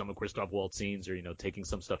deleting some of Christoph Waltz scenes or, taking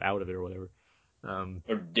some stuff out of it or whatever.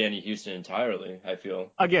 Or Danny Houston entirely, I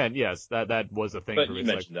feel. Again, yes, that was a thing. But you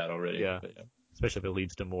mentioned that already. Yeah. But yeah. Especially if it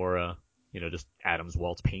leads to more, just Adams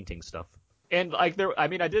Waltz painting stuff. And like I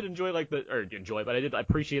did enjoy but I did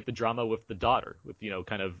appreciate the drama with the daughter, with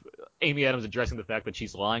kind of Amy Adams addressing the fact that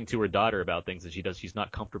she's lying to her daughter about things that she's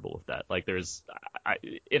not comfortable with that. Like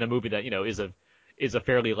in a movie that is a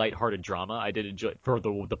fairly lighthearted drama. I did enjoy for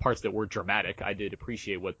the parts that were dramatic. I did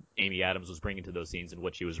appreciate what Amy Adams was bringing to those scenes and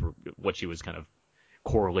what she was kind of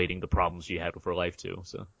correlating the problems she had with her life to.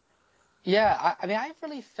 So. Yeah, I mean, I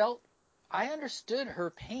really felt. I understood her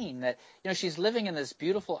pain that, she's living in this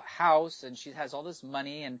beautiful house and she has all this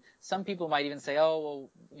money and some people might even say, oh,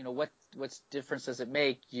 well, what difference does it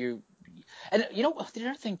make? And the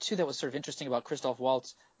other thing too that was sort of interesting about Christoph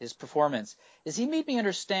Waltz, his performance, is he made me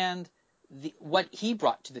understand what he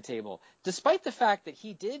brought to the table, despite the fact that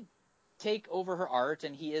he did take over her art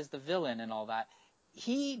and he is the villain and all that.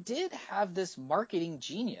 He did have this marketing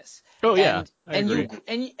genius. Oh yeah, I agree.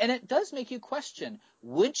 And it does make you question: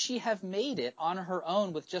 would she have made it on her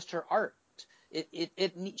own with just her art?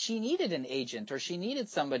 She needed an agent, or she needed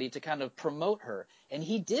somebody to kind of promote her, and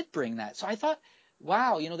he did bring that. So I thought,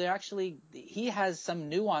 wow, he has some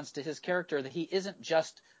nuance to his character, that he isn't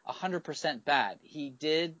just 100% bad. He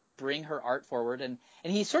did bring her art forward, and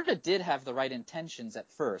he sort of did have the right intentions at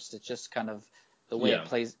first. It's just kind of the way it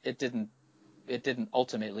plays. It didn't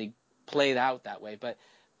ultimately play out that way, but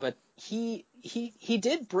he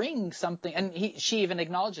did bring something, and she even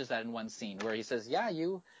acknowledges that in one scene where he says, "Yeah,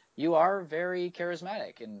 you are very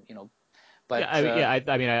charismatic," and But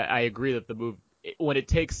I agree that the move, when it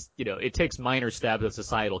takes minor stabs at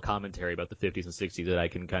societal commentary about the 50s and 60s, that I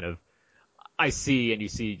can kind of see, and you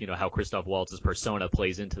see how Christoph Waltz's persona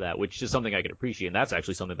plays into that, which is something I can appreciate, and that's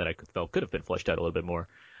actually something that I felt could have been fleshed out a little bit more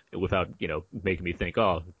without making me think,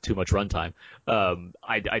 oh, too much runtime.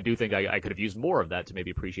 I do think I could have used more of that to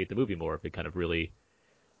maybe appreciate the movie more, if it kind of really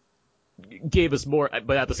gave us more.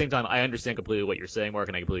 But at the same time, I understand completely what you're saying, Mark,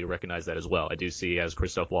 and I completely recognize that as well. I do see, as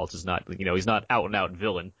Christoph Waltz is not, he's not out and out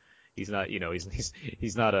villain. He's not,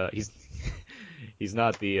 he's not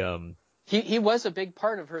the. He was a big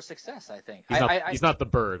part of her success, I think. He's not the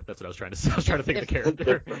Bird. That's what I was trying to say. I was trying to think of the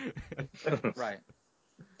character. Right.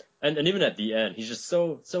 And even at the end, he's just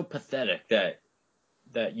so pathetic that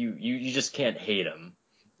you just can't hate him.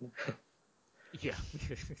 Yeah.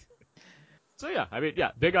 So yeah,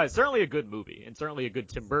 Big Eyes, certainly a good movie, and certainly a good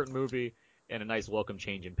Tim Burton movie, and a nice welcome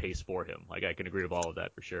change in pace for him. Like, I can agree with all of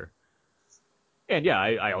that for sure. And yeah,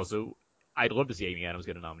 I'd love to see Amy Adams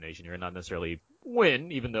get a nomination here, and not necessarily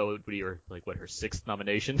win, even though it would be her sixth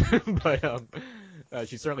nomination. But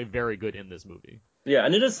she's certainly very good in this movie. Yeah,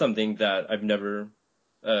 and it is something that I've never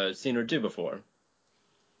seen her do before.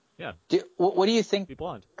 Yeah. What do you think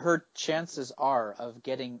her chances are of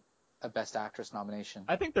getting a Best Actress nomination?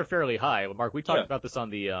 I think they're fairly high. Mark, we talked about this on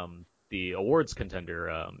the awards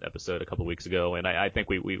contender episode a couple weeks ago, and I think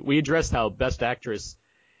we addressed how Best Actress,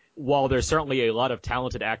 while there's certainly a lot of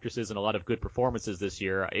talented actresses and a lot of good performances this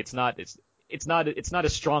year, it's not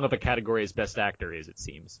as strong of a category as Best Actor is, it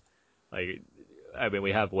seems. Like, I mean,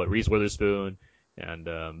 we have Reese Witherspoon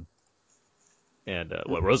and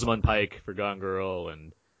Rosamund Pike for Gone Girl,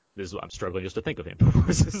 and I'm struggling just to think of him.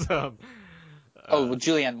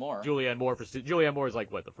 Julianne Moore. Julianne Moore is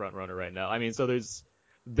the front runner right now. I mean, so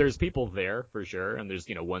there's people there for sure, and there's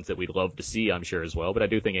ones that we'd love to see, I'm sure, as well. But I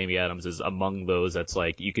do think Amy Adams is among those that's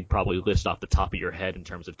you could probably list off the top of your head in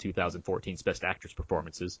terms of 2014's Best Actress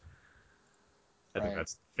performances. I think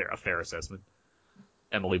that's a fair assessment.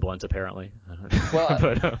 Emily Blunt, apparently.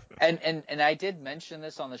 Well, and I did mention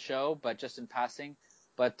this on the show, but just in passing.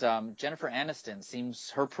 But Jennifer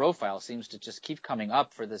Aniston her profile seems to just keep coming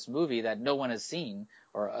up for this movie that no one has seen,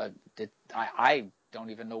 or I don't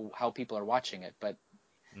even know how people are watching it, but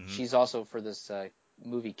she's also for this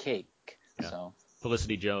movie Cake. Yeah. So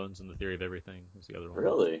Felicity Jones and The Theory of Everything is the other one.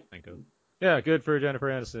 Really? I think of. Yeah, good for Jennifer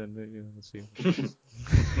Aniston. Let's see.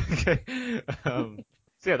 Okay.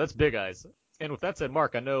 So yeah, that's Big Eyes. And with that said,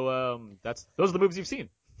 Mark, I know those are the movies you've seen.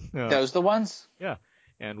 Those are the ones. Yeah.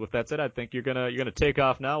 And with that said, I think you're gonna take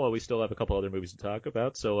off now while we still have a couple other movies to talk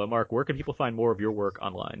about. So, Mark, where can people find more of your work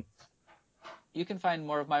online? You can find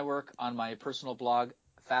more of my work on my personal blog,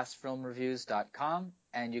 fastfilmreviews.com,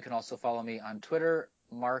 and you can also follow me on Twitter,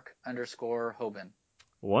 Mark_Hoban.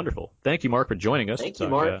 Wonderful. Thank you, Mark, for joining us. Thank you,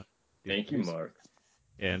 Mark. Thank you, Mark.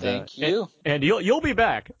 And thank you. And you'll be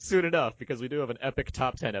back soon enough, because we do have an epic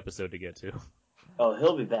top 10 episode to get to. Oh,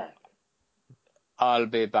 he'll be back. I'll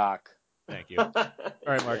be back. Thank you. All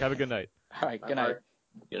right, Mark, have a good night. All right, good night.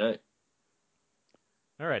 Good night.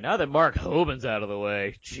 All right, now that Mark Hoban's out of the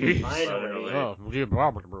way, jeez.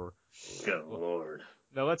 Good Lord.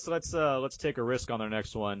 Now let's take a risk on our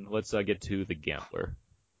next one. Let's get to The Gambler.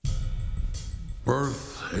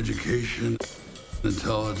 Birth, education,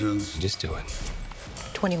 intelligence. Just do it.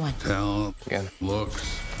 21. Talent. Again.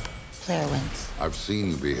 Looks. Player wins. I've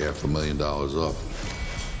seen you be $500,000 up.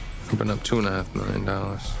 I've been up $2.5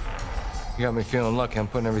 million. You got me feeling lucky. I'm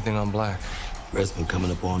putting everything on black. Red's been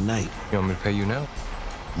coming up all night. You want me to pay you now?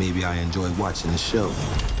 Maybe I enjoy watching the show.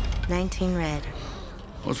 19 red.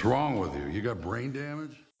 What's wrong with you? You got brain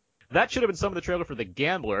damage? That should have been some of the trailer for The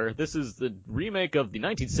Gambler. This is the remake of the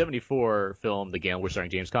 1974 film The Gambler, starring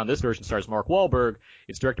James Caan. This version stars Mark Wahlberg.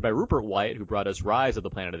 It's directed by Rupert Wyatt, who brought us Rise of the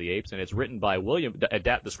Planet of the Apes, and it's written by the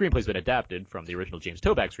screenplay's been adapted from the original James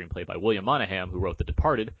Toback screenplay by William Monahan, who wrote The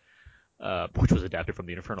Departed. which was adapted from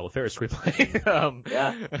the Infernal Affairs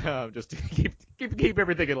screenplay. Just to keep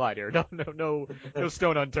everything in line here. No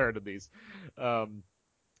stone unturned in these. But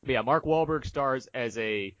yeah, Mark Wahlberg stars as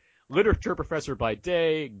a literature professor by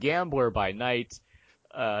day, gambler by night.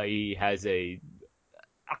 He has a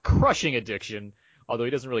crushing addiction, although he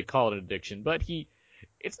doesn't really call it an addiction, but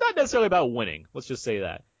it's not necessarily about winning. Let's just say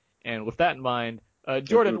that. And with that in mind,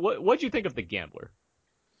 Jordan, what'd you think of The Gambler?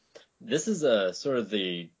 This is sort of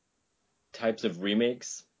the types of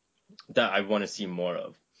remakes that I want to see more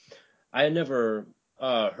of. I had never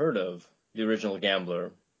heard of the original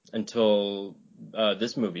Gambler until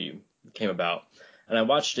this movie came about, and I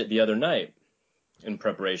watched it the other night in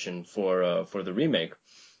preparation for the remake.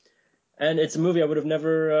 And it's a movie I would have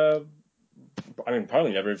never,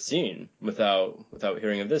 probably never have seen without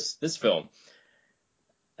hearing of this film.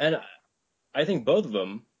 And I think both of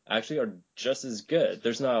them actually are just as good.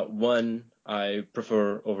 There's not one I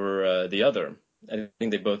prefer over the other. I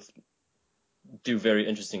think they both do very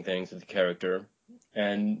interesting things with the character,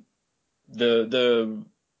 and the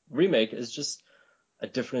remake is just a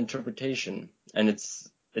different interpretation, and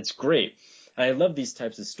it's great. And I love these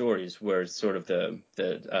types of stories where it's sort of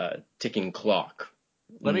the ticking clock.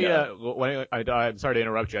 Let me. I'm sorry to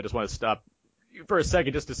interrupt you. I just want to stop for a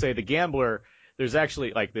second just to say The Gambler. There's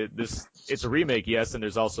actually like this. It's a remake, yes, and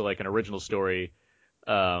there's also like an original story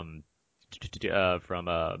from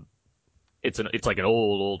it's like an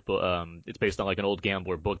old it's based on like an old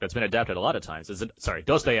Gambler book that's been adapted a lot of times.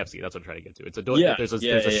 Dostoevsky. That's what I'm trying to get to. There's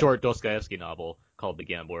a short Dostoevsky novel called The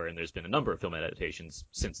Gambler, and there's been a number of film adaptations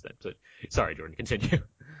since then. So, sorry, Jordan, continue.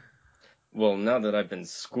 Well, now that I've been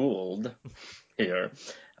schooled here,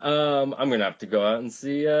 I'm gonna have to go out and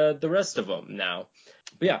see the rest of them now.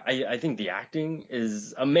 But yeah, I think the acting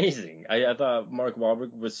is amazing. I thought Mark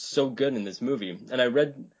Wahlberg was so good in this movie, and I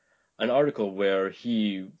read an article where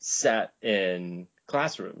he sat in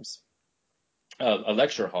classrooms,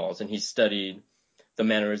 lecture halls, and he studied the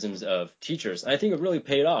mannerisms of teachers. And I think it really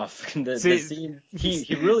paid off. The scene,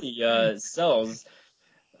 he really sells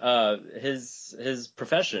his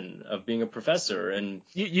profession of being a professor. And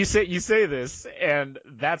you say this, and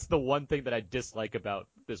that's the one thing that I dislike about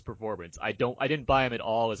this performance. I didn't buy him at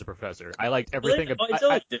all as a professor. I liked everything.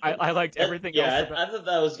 I liked everything else. I thought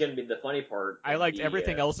that was going to be the funny part. I liked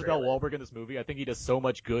everything else about Wahlberg in this movie. I think he does so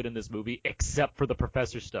much good in this movie, except for the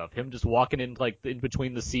professor stuff. Him just walking in like in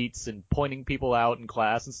between the seats and pointing people out in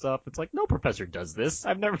class and stuff. It's like no professor does this.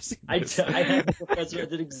 I've never seen this. I had a professor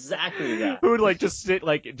that did exactly that. Who would like just sit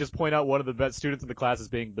just point out one of the best students in the class as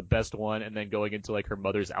being the best one, and then going into like her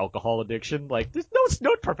mother's alcohol addiction. Like there's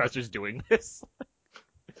no professor's doing this.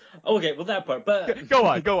 Okay, well that part, but go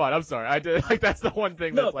on. I'm sorry. I did like that's the one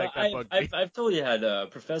thing that's like that bugged me. I've totally had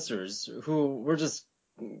professors who were just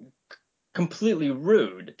completely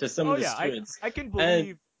rude to some of the students. I can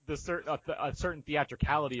believe a certain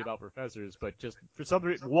theatricality about professors, but just for some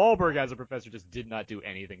reason, Wahlberg as a professor just did not do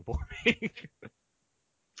anything for me.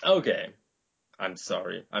 Okay, I'm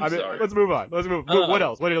sorry. Sorry. Let's move on. What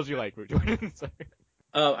else? What else do you like, Jordan?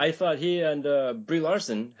 I thought he and Brie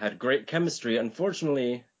Larson had great chemistry.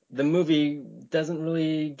 Unfortunately, the movie doesn't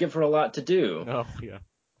really give her a lot to do. Oh, yeah.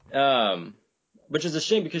 Which is a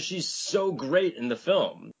shame because she's so great in the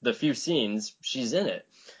film. The few scenes she's in it.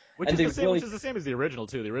 Which is the same as the original,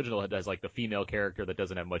 too. The original has like the female character that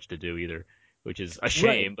doesn't have much to do either, which is a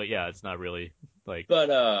shame. Right. But yeah, it's not really like. But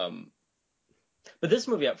this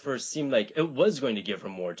movie at first seemed like it was going to give her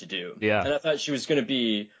more to do. Yeah. And I thought she was going to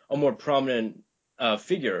be a more prominent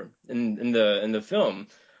figure in the film.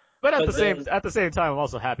 But at the same time, I'm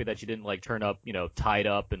also happy that she didn't like turn up, tied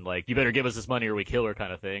up and like you better give us this money or we kill her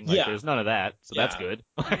kind of thing. Like, there's none of that, so that's good.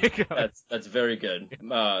 that's very good.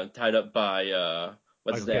 Tied up by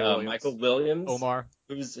what's his name? Michael Williams. Omar.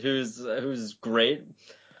 Who's great.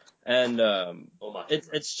 And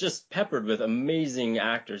it's just peppered with amazing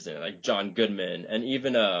actors in it, like John Goodman and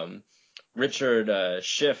even Richard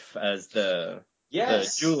Schiff as the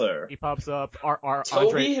jeweler. He pops up. Toby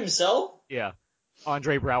Andre himself? Yeah.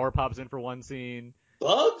 Andre Brower pops in for one scene.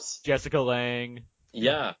 Bubs? Jessica Lange.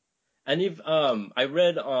 Yeah. And I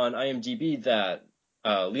read on IMDb that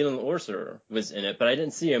Leland Orser was in it, but I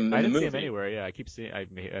didn't see him in the movie. I didn't see him anywhere, yeah. I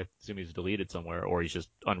assume he's deleted somewhere, or he's just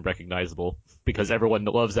unrecognizable, because everyone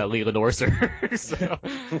loves that Leland Orser. So,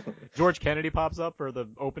 George Kennedy pops up for the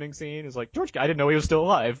opening scene. It's like, I didn't know he was still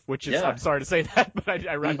alive, which is, I'm sorry to say that, but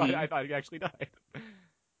I thought he actually died.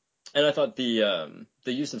 And I thought the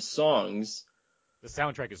use of songs... The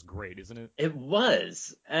soundtrack is great, isn't it? It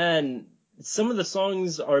was. And some of the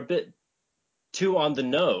songs are a bit too on the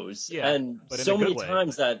nose. Yeah, and so many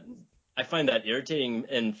times that I find that irritating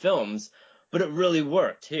in films but it really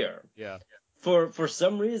worked here. Yeah. For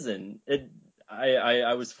some reason,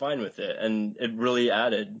 I was fine with it, and it really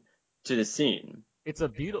added to the scene. It's a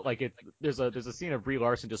beautiful, like there's a scene of Brie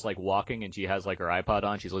Larson just like walking and she has like her iPod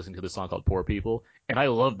on. She's listening to this song called Poor People. And I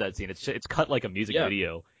love that scene. It's cut like a music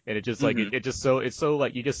video. And it just like, it's so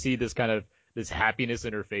like, you just see this kind of, this happiness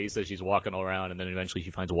in her face as she's walking all around. And then eventually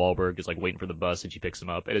she finds Wahlberg just like waiting for the bus and she picks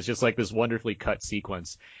him up. And it's just like this wonderfully cut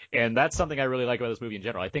sequence. And that's something I really like about this movie in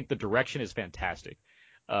general. I think the direction is fantastic.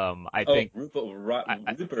 I think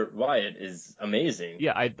Rupert Wyatt is amazing.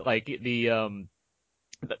 Yeah. I like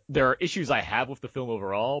there are issues I have with the film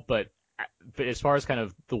overall, but as far as kind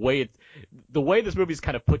of the way this movie's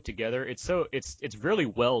kind of put together, it's really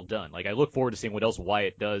well done. Like I look forward to seeing what else Rupert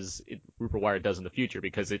Wyatt does in the future,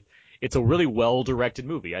 because it's a really well directed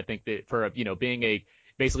movie. I think that for being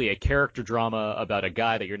basically a character drama about a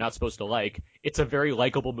guy that you're not supposed to like, it's a very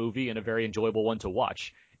likable movie and a very enjoyable one to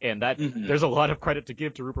watch. And that there's a lot of credit to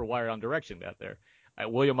give to Rupert Wyatt on direction that there.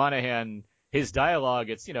 William Monahan, his dialogue,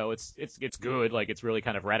 it's good. Like it's really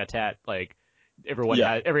kind of rat-a-tat. Like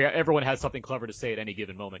everyone has something clever to say at any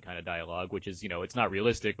given moment kind of dialogue, which is, it's not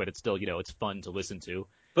realistic, but it's still, it's fun to listen to.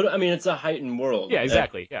 But I mean, it's a heightened world. Yeah,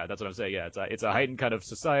 exactly. Yeah, that's what I'm saying. Yeah, it's a heightened kind of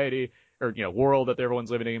society or, world that everyone's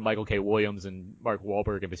living in. Michael K. Williams and Mark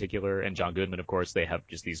Wahlberg in particular, and John Goodman, of course, they have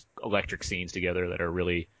just these electric scenes together that are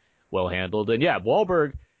really well handled. And yeah,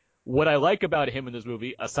 Wahlberg, what I like about him in this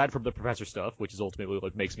movie, aside from the professor stuff, which is ultimately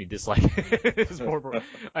what makes me dislike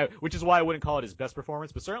which is why I wouldn't call it his best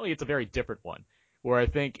performance, but certainly it's a very different one. Where I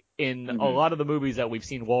think in a lot of the movies that we've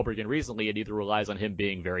seen Wahlberg in recently, it either relies on him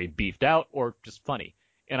being very beefed out or just funny.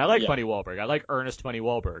 And I like funny Wahlberg. I like earnest funny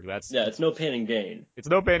Wahlberg. It's no Pain and Gain. It's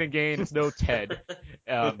no Pain and Gain. It's no Ted.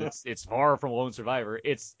 It's far from Lone Survivor.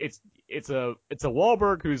 It's a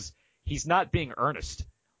Wahlberg he's not being earnest.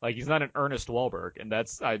 Like he's not an earnest Wahlberg, and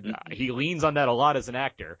he leans on that a lot as an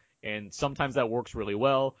actor, and sometimes that works really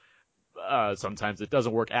well. Sometimes it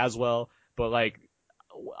doesn't work as well, but like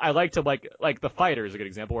I like to like The Fighter is a good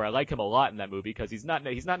example where I like him a lot in that movie because he's not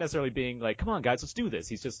necessarily being like, come on guys, let's do this.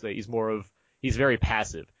 He's just he's very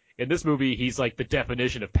passive. In this movie, he's like the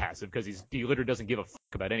definition of passive because he literally doesn't give a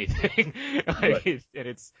fuck about anything.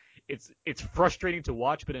 And it's frustrating to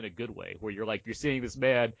watch, but in a good way, where you're seeing this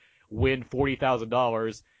man win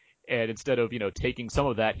 $40,000, and instead of taking some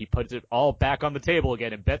of that, he puts it all back on the table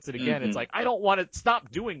again and bets it again. It's like, I don't want to stop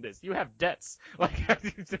doing this. You have debts. Like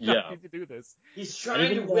you do not need to do this. He's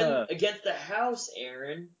trying to win against the house,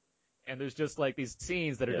 Aaron. And there's just like these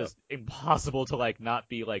scenes that are just impossible to like not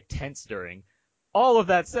be like tense during. All of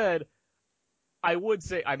that said, I would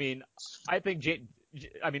say, I think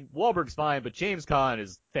Wahlberg's fine, but James Caan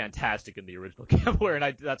is fantastic in the original Gambler,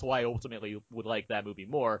 and that's why I ultimately would like that movie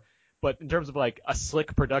more. But in terms of like a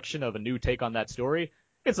slick production of a new take on that story,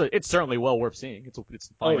 it's certainly well worth seeing.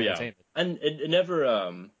 It's fine entertainment. And it never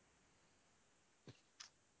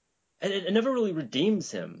it never really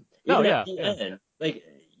redeems him. Even at the end. Like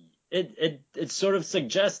it sort of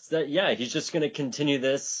suggests that he's just going to continue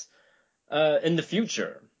this in the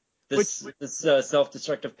future. This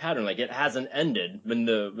self-destructive pattern, like it hasn't ended when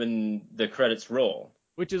the credits roll.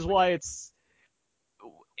 Which is why it's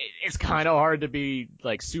kind of hard to be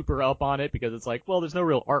like super up on it, because it's like, well, there's no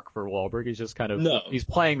real arc for Wahlberg. He's just kind of he's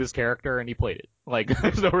playing this character and he played it. Like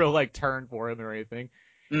there's no real like turn for him or anything.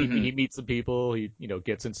 He meets some people. He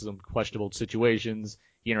gets into some questionable situations.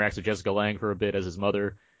 He interacts with Jessica Lange for a bit as his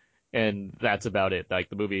mother, and that's about it. Like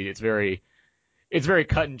the movie, it's very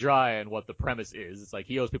cut and dry on what the premise is. It's like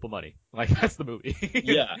he owes people money. Like that's the movie.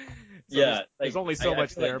 There's only so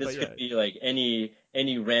much there. This could be like any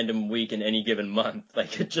random week in any given month.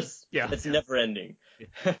 Like it's never ending.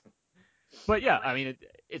 But yeah,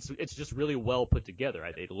 it's just really well put together.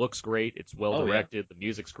 It looks great. It's well directed. The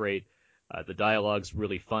music's great. The dialogue's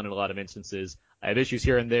really fun in a lot of instances. I have issues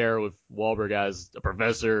here and there with Wahlberg as a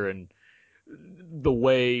professor and the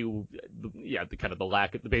way, the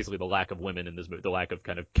lack of women in this movie, the lack of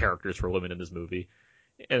kind of characters for women in this movie.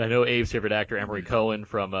 And I know Abe's favorite actor, Emery Cohen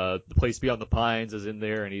from The Place Beyond the Pines, is in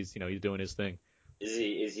there, and he's doing his thing.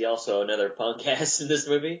 Is he also another punk ass in this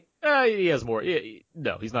movie? He has more.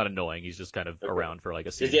 No, he's not annoying. He's just kind of around for like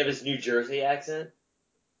a scene. Does he have his New Jersey accent?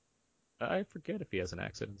 I forget if he has an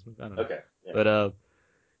accent in this movie. I don't know. Okay. Yeah.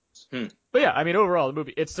 But yeah, overall the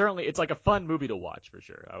movie, it's like a fun movie to watch for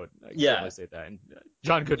sure. I would certainly say that. And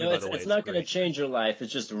John Goodman, by the way, it's not going to change your life.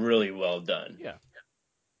 It's just really well done. Yeah.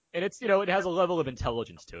 And it's, it has a level of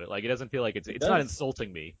intelligence to it. Like it doesn't feel like it's not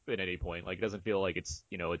insulting me at any point. Like it doesn't feel like it's,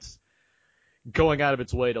 it's going out of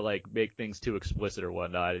its way to like make things too explicit or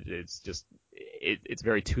whatnot. It's just, it's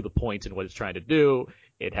very to the point in what it's trying to do.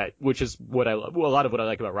 which is what a lot of what I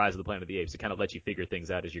like about Rise of the Planet of the Apes. It kind of lets you figure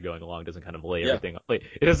things out as you're going along. It doesn't kind of lay everything.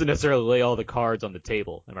 It doesn't necessarily lay all the cards on the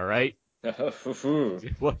table. Am I right?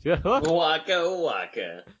 Waka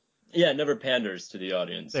waka. Yeah, it never panders to the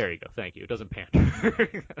audience. There you go. Thank you. It doesn't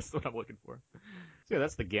pander. That's what I'm looking for. So, yeah,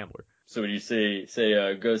 that's The Gambler. So would you say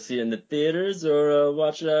go see it in the theaters or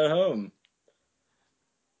watch it at home?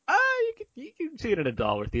 You can see it in a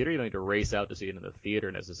dollar theater. You don't need to race out to see it in the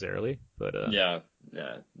theater necessarily. But no,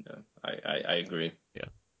 I agree. Yeah.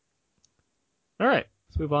 All right,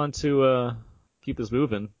 let's move on to keep this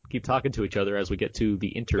moving. Keep talking to each other as we get to the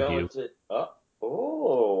interview.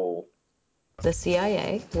 The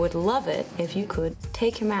CIA would love it if you could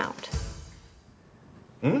take him out.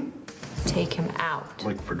 Take him out.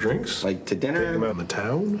 Like for drinks? Like to dinner? Take him out in the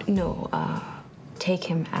town? No, take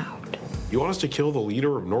him out. You want us to kill the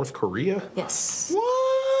leader of North Korea? Yes.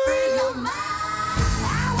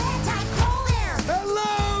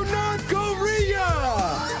 Hello, North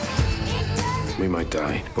Korea! We might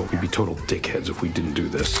die, but we'd be total dickheads if we didn't do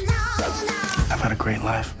this. I've had a great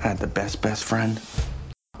life. I had the best friend.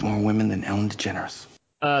 More women than Ellen DeGeneres.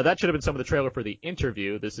 That should have been some of the trailer for the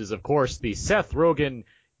interview. This is, of course, the Seth Rogen,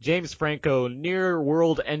 James Franco near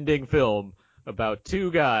world-ending film about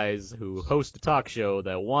two guys who host a talk show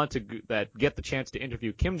that get the chance to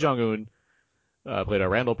interview Kim Jong-un, played by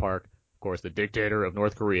Randall Park, of course, the dictator of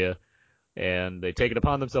North Korea, and they take it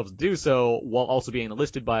upon themselves to do so while also being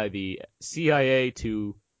enlisted by the CIA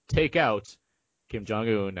to take out Kim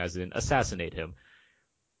Jong-un, as in assassinate him.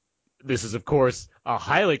 This is, of course, a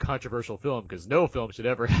highly controversial film because no film should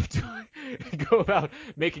ever have to go about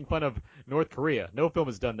making fun of North Korea. No film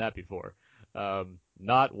has done that before.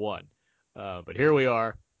 Not one. But here we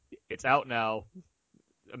are. It's out now.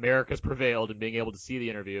 America's prevailed in being able to see the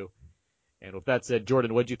interview. And with that said,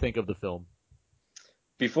 Jordan, what did you think of the film?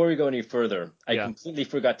 Before we go any further, I completely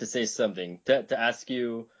forgot to say something. To ask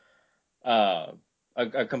you a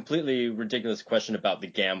completely ridiculous question about The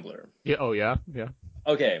Gambler. Yeah. Oh, yeah? Yeah.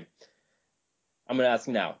 Okay. I'm going to ask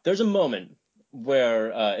now. There's a moment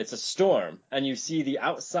where it's a storm, and you see the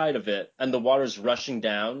outside of it, and the water's rushing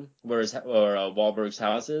down where Wahlberg's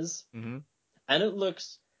house is. Mm-hmm. And it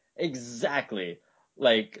looks exactly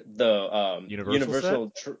like the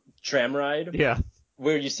Universal tram ride. Yeah.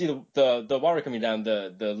 Where you see the water coming down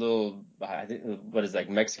the little, I think, what is that,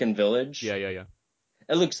 Mexican village? Yeah. It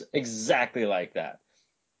looks exactly like that.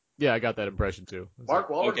 Yeah, I got that impression too. Mark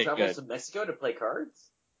Wahlberg travels to Mexico to play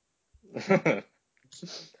cards?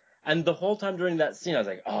 And the whole time during that scene, I was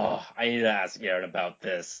like, oh, I need to ask Aaron about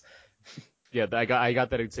this. Yeah, I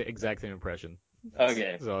got that exact same impression.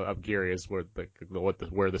 Okay. So I'm curious where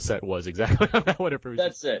the set was exactly on that one.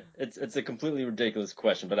 That's it. It's a completely ridiculous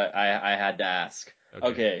question, but I had to ask.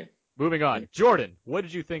 Okay. Moving on. Jordan, what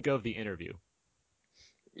did you think of the interview?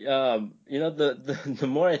 The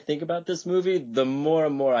more I think about this movie, the more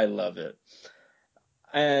and more I love it.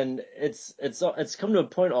 And it's come to a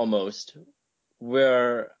point almost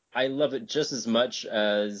where I love it just as much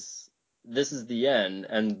as This Is the End,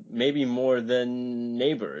 and maybe more than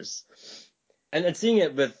Neighbors. And seeing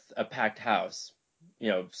it with a packed house,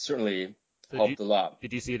 certainly helped a lot.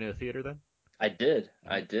 Did you see it in a theater then? I did.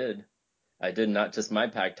 Not just my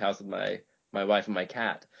packed house with my wife and my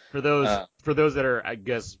cat. For those that are, I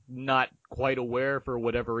guess, not quite aware for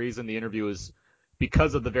whatever reason, the interview is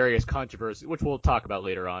because of the various controversies, which we'll talk about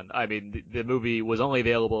later on. I mean, the movie was only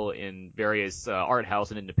available in various art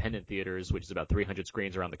house and independent theaters, which is about 300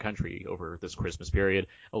 screens around the country over this Christmas period,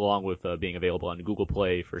 along with being available on Google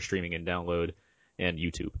Play for streaming and download and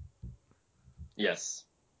YouTube. Yes.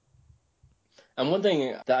 And one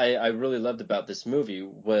thing that I really loved about this movie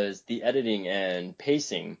was the editing and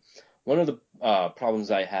pacing. One of the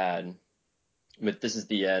problems I had with This Is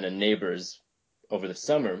the End and Neighbors over the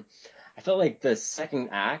summer, I felt like the second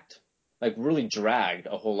act really dragged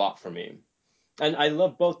a whole lot for me. And I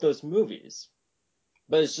love both those movies,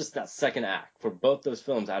 but it's just that second act for both those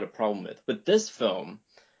films I had a problem with. But this film,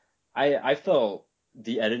 I felt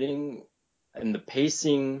the editing and the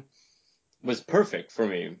pacing was perfect for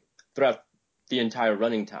me throughout the entire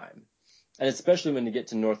running time. And especially when you get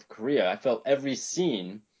to North Korea, I felt every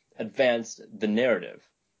scene advanced the narrative.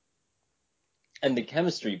 And the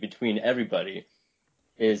chemistry between everybody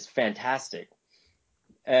is fantastic.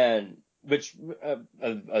 And which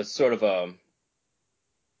a sort of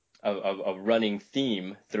a running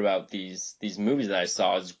theme throughout these movies that I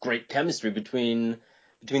saw is great chemistry between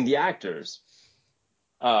the actors.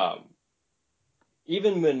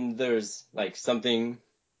 Even when there's something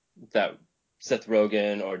that Seth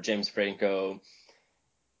Rogen or James Franco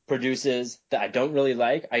produces that I don't really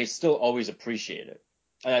like, I still always appreciate it.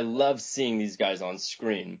 and I love seeing these guys on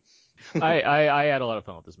screen. I had a lot of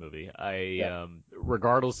fun with this movie.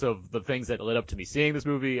 Regardless of the things that led up to me seeing this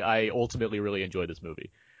movie, I ultimately really enjoyed this movie.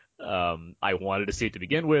 I wanted to see it to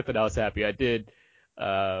begin with, and I was happy I did.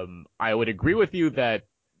 I would agree with you that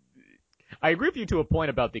I agree with you to a point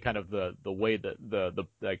about the kind of the way that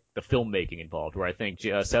the filmmaking involved, where I think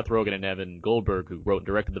Seth Rogen and Evan Goldberg, who wrote and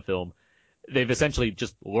directed the film, they've essentially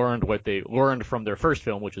just learned what they learned from their first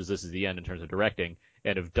film, which was This Is the End in terms of directing,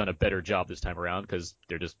 and have done a better job this time around because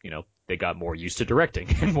they're just, they got more used to directing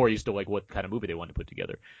and more used to like what kind of movie they wanted to put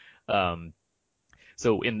together.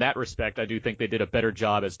 So in that respect, I do think they did a better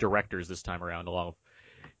job as directors this time around, along with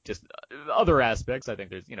just other aspects. I think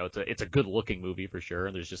there's, it's a good looking movie for sure,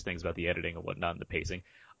 and there's just things about the editing and whatnot and the pacing.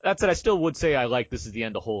 That said, I still would say I like This Is the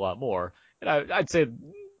End a whole lot more, and I'd say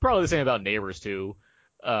probably the same about Neighbors too.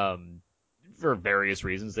 For various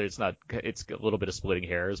reasons. It's a little bit of splitting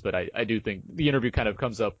hairs, but I do think the interview kind of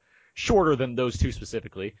comes up shorter than those two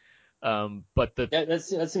specifically.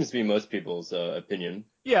 That seems to be most people's opinion.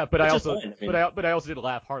 Yeah, but I also did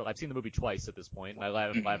laugh hard. I've seen the movie twice at this point, and I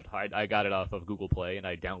laughed hard. I got it off of Google Play, and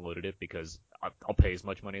I downloaded it because I'll pay as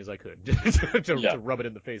much money as I could to rub it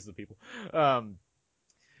in the face of people.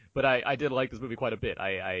 But I did like this movie quite a bit.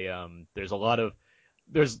 There's a lot of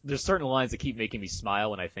there's certain lines that keep making me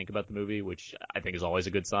smile when I think about the movie, which I think is always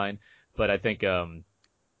a good sign. But I think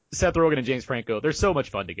Seth Rogen and James Franco, they're so much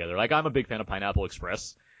fun together. Like, I'm a big fan of Pineapple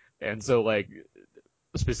Express, and so like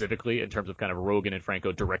specifically in terms of kind of Rogen and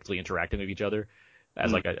Franco directly interacting with each other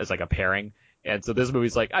as like a pairing. And so this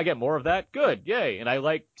movie's like, I get more of that. Good, yay! And I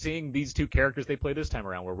like seeing these two characters they play this time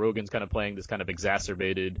around, where Rogen's kind of playing this kind of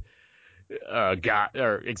exacerbated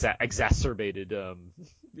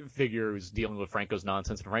figure who's dealing with Franco's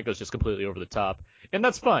nonsense, and Franco's just completely over the top, and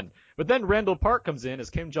that's fun. But then Randall Park comes in as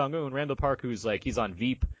Kim Jong-un. Randall Park, who's like, he's on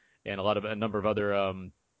Veep and a number of other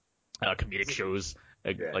comedic shows,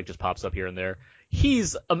 like just pops up here and there.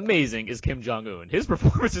 He's amazing as Kim Jong-un. His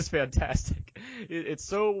performance is fantastic. It's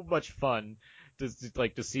so much fun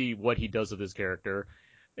to see what he does with his character,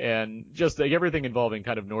 and just like everything involving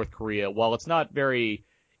kind of North Korea. While it's not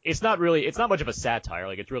much of a satire.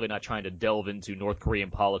 Like, it's really not trying to delve into North Korean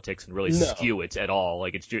politics and really skew it at all.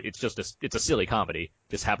 Like, it's a silly comedy.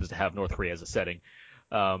 Just happens to have North Korea as a setting.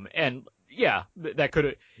 And yeah, that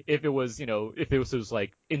could, if it was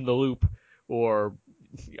like In the Loop or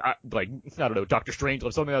like, I don't know, Doctor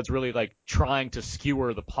Strangelove, something that's really like trying to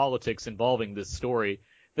skewer the politics involving this story,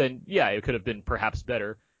 then yeah, it could have been perhaps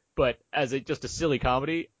better. But as just a silly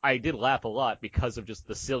comedy, I did laugh a lot because of just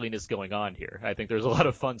the silliness going on here. I think there's a lot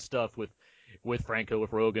of fun stuff with Franco,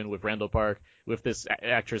 with Rogen, with Randall Park, with this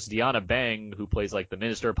actress Deanna Bang, who plays like the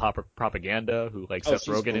Minister of Propaganda, who like Seth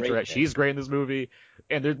Rogen interacts. She's great in this movie.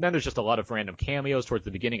 And then there's just a lot of random cameos towards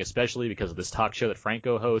the beginning, especially because of this talk show that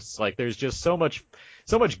Franco hosts. Like, there's just so much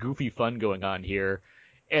goofy fun going on here.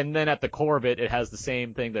 And then at the core of it, it has the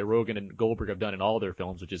same thing that Rogen and Goldberg have done in all their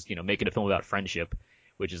films, which is, making a film about friendship,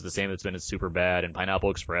 which is the same that's been in Superbad and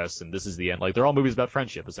Pineapple Express, and This Is the End. Like, they're all movies about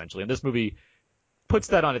friendship, essentially. And this movie puts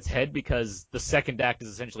that on its head because the second act is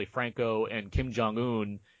essentially Franco and Kim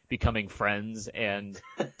Jong-un becoming friends and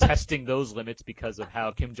testing those limits because of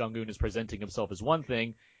how Kim Jong-un is presenting himself as one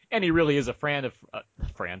thing, and he really is a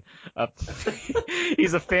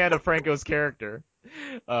he's a fan of Franco's character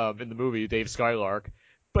in the movie, Dave Skylark.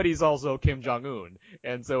 But he's also Kim Jong-un.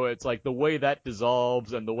 And so it's like the way that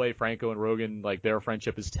dissolves and the way Franco and Rogen, like, their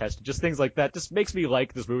friendship is tested, just things like that just makes me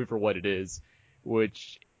like this movie for what it is,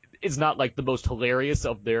 which is not like the most hilarious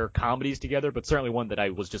of their comedies together, but certainly one that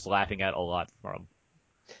I was just laughing at a lot from.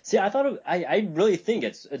 See, I really think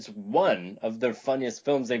it's one of their funniest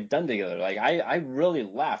films they've done together. Like, I really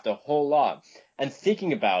laughed a whole lot. And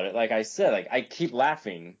thinking about it, like I said, like, I keep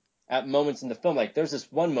laughing at moments in the film. Like, there's this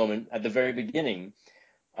one moment at the very beginning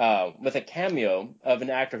with a cameo of an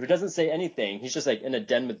actor who doesn't say anything. He's just like in a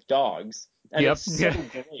den with dogs. And it's so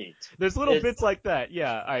great. There's little bits like that.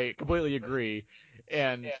 Yeah, I completely agree.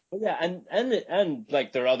 And and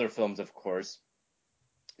like their other films, of course,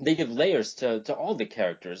 they give layers to all the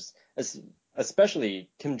characters, especially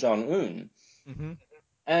Kim Jong-un. Mm-hmm.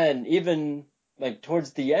 And even like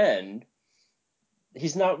towards the end,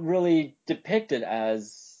 he's not really depicted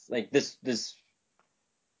as like this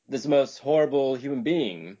most horrible human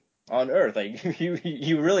being on Earth. Like,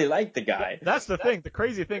 you really like the guy. That's the thing. The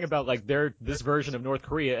crazy thing about like this version of North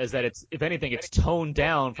Korea is that it's, if anything, it's toned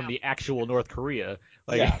down from the actual North Korea.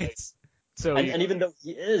 Like, it's so. And even though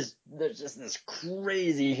he is just this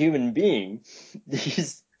crazy human being,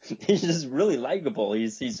 he's just really likable.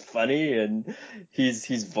 He's funny and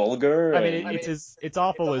he's vulgar. I mean, it's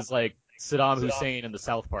awful as like Saddam Hussein in the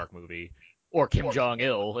South Park movie. or Kim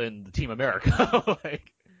Jong-il in Team America.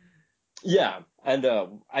 Like, yeah, and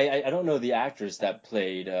I don't know the actress that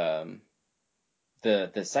played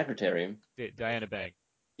the secretary. Diana Bang.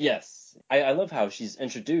 Yes, I love how she's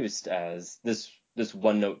introduced as this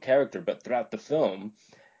one-note character, but throughout the film,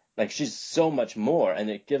 like, she's so much more, and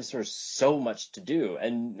it gives her so much to do,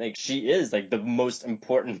 and like she is like the most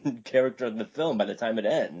important character of the film by the time it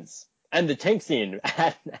ends. And the tank scene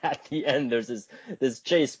at the end, there's this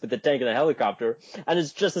chase with the tank and the helicopter, and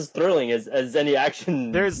it's just as thrilling as any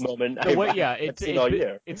action moment I've seen all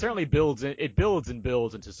year. It certainly builds and builds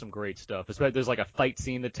into some great stuff. Especially there's like a fight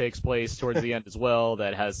scene that takes place towards the end as well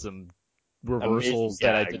that has some reversals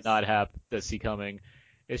that I did not have to see coming.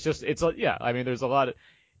 It's I mean, there's a lot of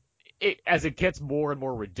as it gets more and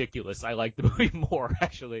more ridiculous, I like the movie more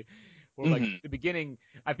actually. Where, like, the beginning,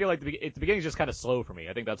 I feel like the beginning is just kind of slow for me.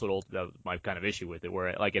 I think that's that was my kind of issue with it,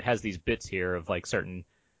 where like it has these bits here of like certain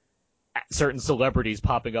celebrities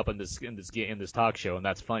popping up in this talk show, and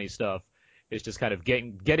that's funny stuff. It's just kind of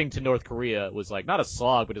getting to North Korea was like not a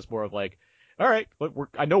slog, but it's more of like, all right,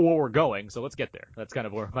 I know where we're going, so let's get there. That's kind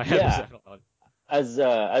of where my head was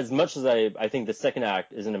at. As much as I think the second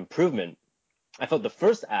act is an improvement, I felt the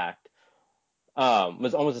first act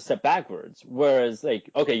was almost a step backwards. Whereas, like,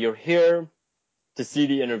 okay, you're here to see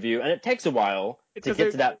the interview, and it takes a while to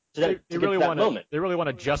get to that moment. They really want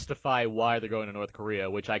to justify why they're going to North Korea,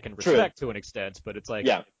 which I can respect to an extent, but it's like,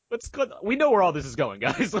 we know where all this is going,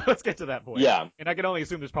 guys. Let's get to that point. Yeah. And I can only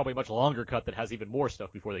assume there's probably a much longer cut that has even more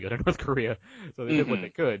stuff before they go to North Korea, so they did what they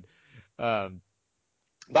could. But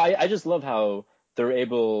I just love how they're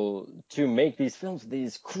able to make these films with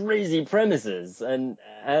these crazy premises, and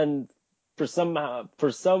for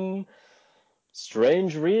some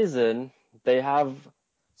strange reason, they have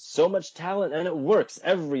so much talent, and it works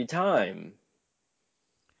every time.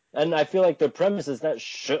 And I feel like the premises that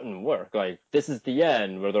shouldn't work. Like, this is the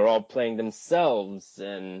end where they're all playing themselves,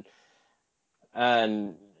 and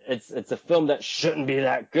it's a film that shouldn't be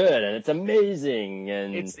that good, and it's amazing.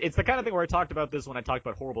 And it's the kind of thing where I talked about this when I talked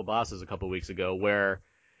about Horrible Bosses a couple weeks ago, where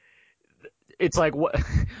it's like,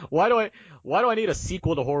 why do I need a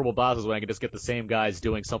sequel to Horrible Bosses when I can just get the same guys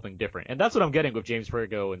doing something different? And that's what I'm getting with James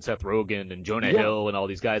Franco and Seth Rogen and Jonah Hill and all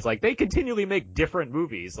these guys. Like, they continually make different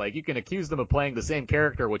movies. Like, you can accuse them of playing the same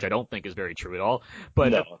character, which I don't think is very true at all.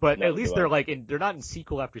 But at least they're they're not in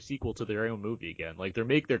sequel after sequel to their own movie again. Like, they're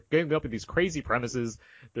getting up with these crazy premises.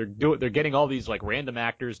 They're getting all these like random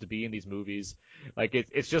actors to be in these movies. Like,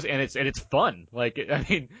 it's just and it's fun. Like, I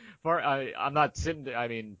mean, I'm not sitting. I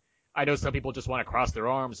mean, I know some people just want to cross their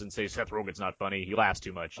arms and say Seth Rogen's not funny. He laughs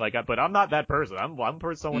too much. Like, but I'm not that person. I'm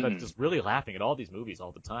someone that's just really laughing at all these movies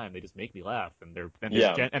all the time. They just make me laugh, and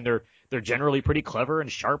they're generally pretty clever and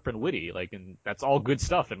sharp and witty. Like, and that's all good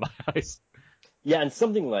stuff in my eyes. Yeah, and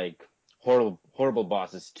something like Horrible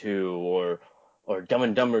Bosses 2 or Dumb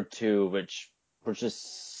and Dumber 2, which were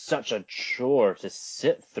just such a chore to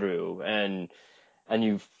sit through, and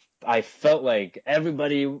I felt like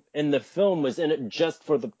everybody in the film was in it just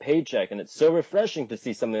for the paycheck, and it's so refreshing to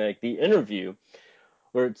see something like The Interview,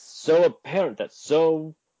 where it's so apparent that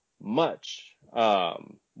so much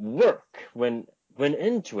work went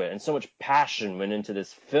into it, and so much passion went into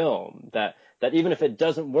this film that even if it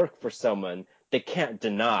doesn't work for someone, they can't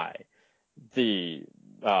deny the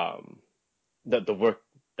work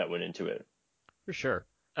that went into it. For sure.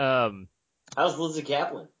 How's Lizzie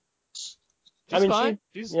Kaplan? She's fine.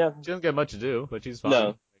 She doesn't get much to do, but she's fine.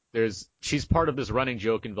 No. She's part of this running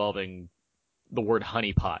joke involving the word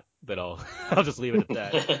honeypot that I'll just leave it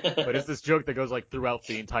at that. But it's this joke that goes like throughout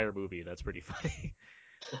the entire movie. That's pretty funny.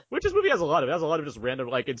 Which this movie has a lot of. It has a lot of just random,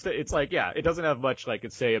 like, it's like, yeah, it doesn't have much like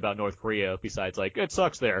it say about North Korea besides like it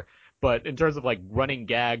sucks there. But in terms of like running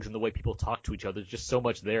gags and the way people talk to each other, there's just so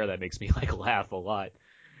much there that makes me like laugh a lot.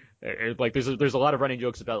 Like there's a lot of running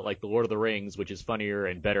jokes about like the Lord of the Rings, which is funnier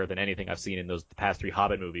and better than anything I've seen in those past 3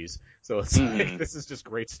 Hobbit movies. So it's like, this is just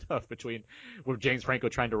great stuff with James Franco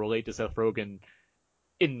trying to relate to Seth Rogen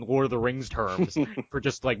in Lord of the Rings terms for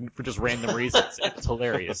just random reasons. It's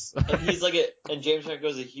hilarious. And James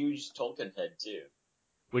Franco's a huge Tolkien head too.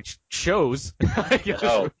 Which shows. There's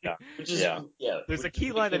a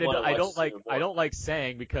key line that I don't like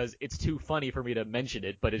saying because it's too funny for me to mention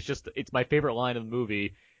it, but it's my favorite line in the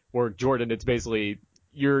movie. Where Jordan, it's basically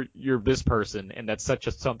you're this person, and that's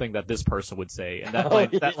something that this person would say, and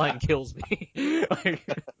that line kills me.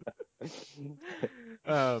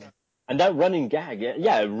 And that running gag,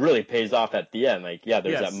 it really pays off at the end. Like, there's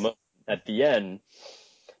that moment at the end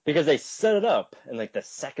because they set it up in like the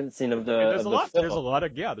second scene of the. There's a lot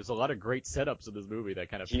of great setups in this movie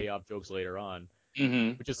that kind of pay off jokes later on.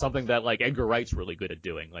 which is something that like Edgar Wright's really good at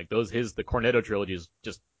doing. Like the Cornetto trilogy is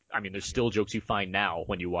just, I mean, there's still jokes you find now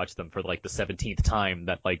when you watch them for like the 17th time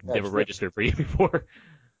that like never registered for you before.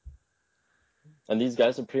 And these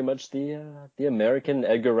guys are pretty much the American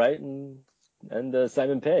Edgar Wright and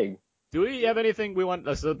Simon Pegg. Do we have anything we want?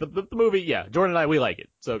 So the movie, yeah, Jordan and I, we like it.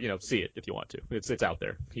 So, see it if you want to. It's out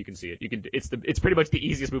there. You can see it. It's pretty much the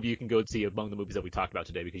easiest movie you can go see among the movies that we talked about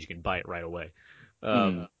today because you can buy it right away.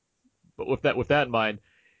 But with that in mind,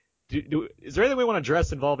 is there anything we want to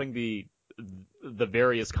address involving the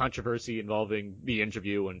various controversy involving the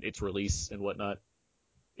interview and its release and whatnot?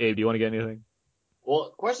 Abe, do you want to get anything? Well,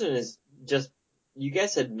 the question is just, you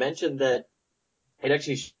guys had mentioned that it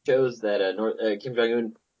actually shows that Kim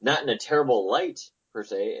Jong-un not in a terrible light, per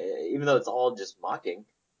se, even though it's all just mocking.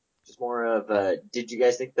 Just more of, did you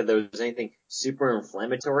guys think that there was anything super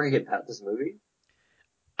inflammatory about this movie?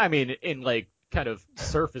 I mean, in like kind of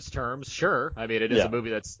surface terms, sure. I mean, it is a movie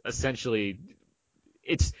that's essentially,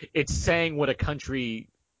 it's saying what a country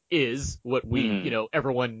is, what we,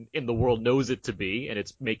 everyone in the world knows it to be, and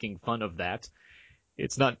it's making fun of that.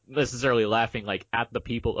 It's not necessarily laughing like at the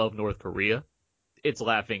people of North Korea. It's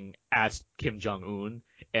laughing at Kim Jong-un,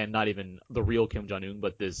 and not even the real Kim Jong-un,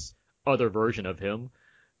 but this other version of him,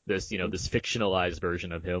 this fictionalized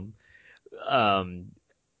version of him.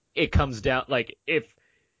 It comes down, like,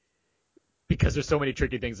 because there's so many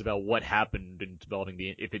tricky things about what happened involving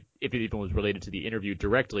if it even was related to the interview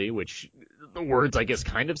directly, which the word's, I guess,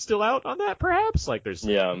 kind of still out on that, perhaps. Like,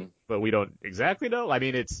 but we don't exactly know. I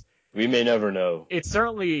mean, we may never know. It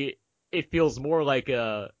feels more like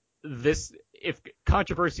if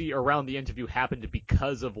controversy around the interview happened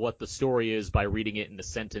because of what the story is by reading it in the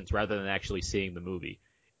sentence rather than actually seeing the movie.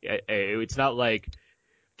 It's not like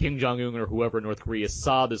Kim Jong-un or whoever in North Korea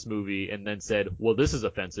saw this movie and then said, well, this is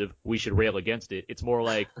offensive, we should rail against it. It's more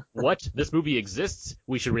like, what? This movie exists,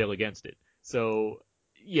 we should rail against it. So,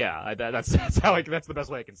 yeah, that's the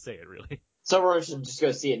best way I can say it, really. So everyone should just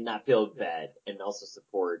go see it and not feel bad, and also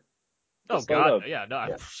support. Oh God,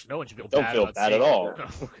 no one should feel bad. Don't feel bad at all.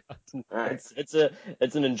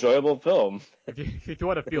 It's an enjoyable film. If you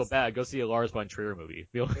want to feel bad, go see a Lars von Trier movie.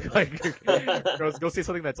 Go see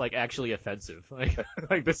something that's like actually offensive.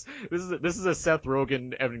 Like this is a Seth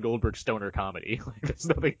Rogen, Evan Goldberg stoner comedy. Like, there's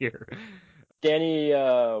nothing here. Danny,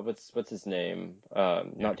 what's his name?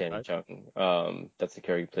 Not Danny Chung. That's the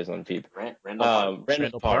character he plays on Veep. Randall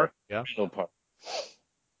Park. Yeah. Randall Park.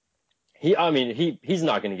 He's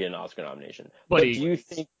not going to get an Oscar nomination. But do you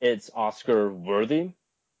think it's Oscar worthy?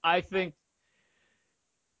 I think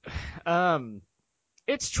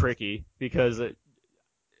it's tricky because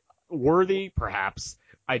worthy, perhaps.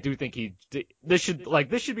 I do think this should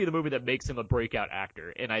be the movie that makes him a breakout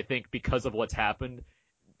actor, and I think because of what's happened,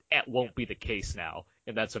 it won't be the case now,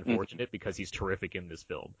 and that's unfortunate because he's terrific in this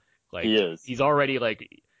film. Like, he is. He's already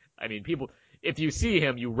people. If you see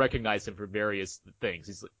him, you recognize him for various things.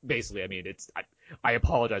 He's basically, I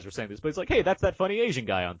apologize for saying this, but it's like, hey, that's that funny Asian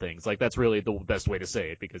guy on things. Like, that's really the best way to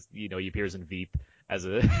say it because, he appears in Veep as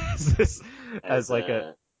a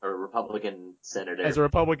Republican senator. As a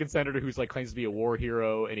Republican senator who's like claims to be a war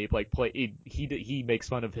hero, and he makes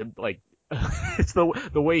fun of him, like, it's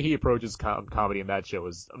the way he approaches comedy in that show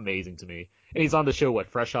is amazing to me. And he's on the show,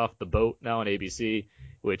 Fresh Off the Boat now on ABC,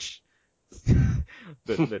 which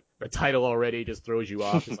the title already just throws you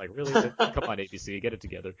off. It's like, really? Come on, ABC, get it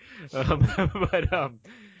together.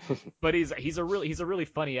 But he's a really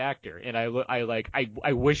funny actor, and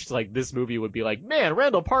I wish like this movie would be like, man,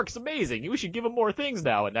 Randall Park's amazing. We should give him more things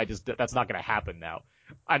now, and that's not going to happen now.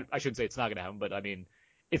 I shouldn't say it's not going to happen, but I mean,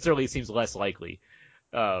 it certainly seems less likely,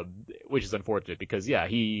 which is unfortunate because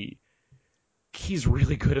he's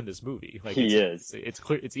really good in this movie. Like, he is. It's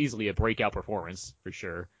clear. It's easily a breakout performance for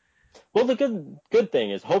sure. Well, the good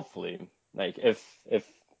thing is hopefully, like, if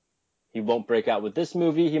he won't break out with this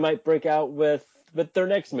movie, he might break out with their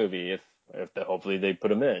next movie hopefully they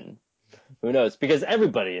put him in. Who knows? Because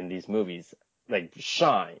everybody in these movies like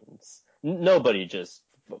shines. Nobody just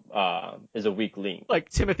is a weak link. Like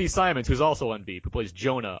Timothy Simons, who's also on Veep, who plays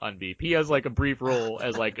Jonah on Veep. He has like a brief role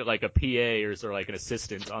as like a PA or sort of like an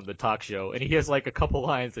assistant on the talk show, and he has like a couple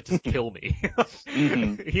lines that just kill me.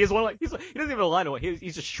 Mm-hmm. He has one like he doesn't even have a line.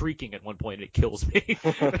 He's just shrieking at one point, and it kills me.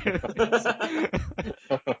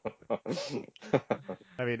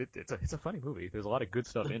 I mean, it's a funny movie. There's a lot of good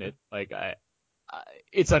stuff in it. Like the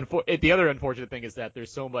other unfortunate thing is that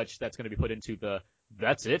there's so much that's going to be put into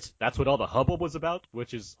that's it. That's what all the hubbub was about,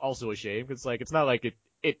 which is also a shame. It's like, it's not like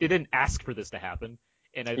it didn't ask for this to happen.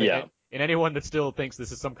 And I think and anyone that still thinks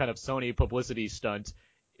this is some kind of Sony publicity stunt,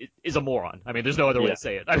 is a moron. I mean, there's no other way to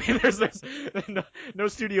say it. I mean, there's no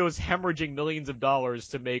studio is hemorrhaging millions of dollars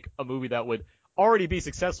to make a movie that would already be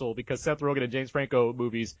successful because Seth Rogen and James Franco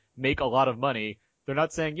movies make a lot of money. They're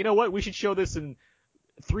not saying, you know what, we should show this in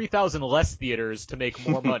 3,000 less theaters to make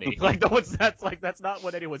more money. That's not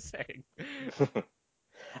what anyone's saying.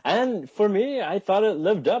 And for me, I thought it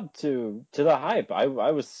lived up to the hype. I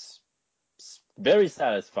was very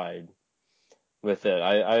satisfied with it.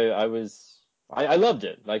 I loved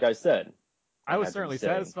it, like I said. I was certainly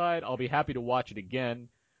satisfied. I'll be happy to watch it again,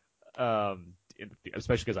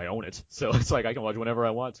 especially because I own it. So it's like I can watch whenever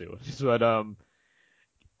I want to. But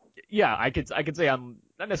yeah, I could say I'm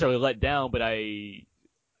not necessarily let down, but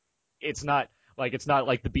it's not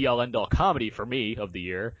like the be all end all comedy for me of the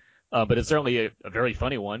year. But it's certainly a very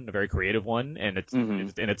funny one, a very creative one, and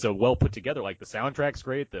it's a well put together. Like the soundtrack's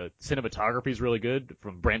great, the cinematography is really good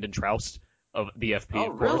from Brandon Troust of the FP.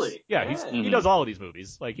 Oh, of course. Really? Yeah, he does all of these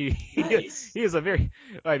movies. Like he is a very.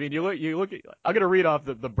 I mean, you look. I'm gonna read off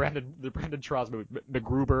the Brandon Troust movie: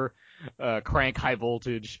 MacGruber, Crank, High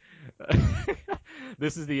Voltage,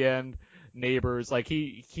 This Is the End, Neighbors. Like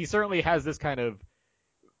he certainly has this kind of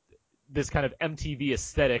MTV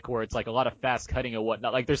aesthetic where it's like a lot of fast cutting and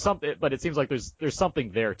whatnot. Like there's something, but it seems like there's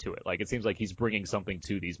something there to it. Like it seems like he's bringing something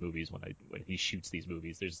to these movies when he shoots these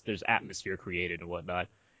movies. There's atmosphere created and whatnot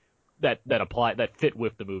that fit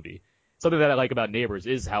with the movie. Something that I like about Neighbors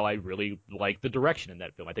is how I really like the direction in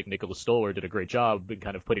that film. I think Nicholas Stoller did a great job in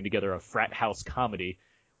kind of putting together a frat house comedy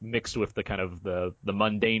mixed with the kind of the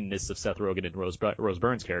mundaneness of Seth Rogen and Rose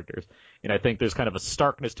Byrne's characters. And I think there's kind of a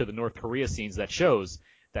starkness to the North Korea scenes that shows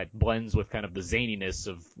that blends with kind of the zaniness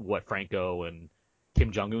of what Franco and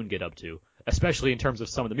Kim Jong-un get up to, especially in terms of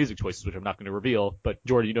some of the music choices, which I'm not going to reveal. But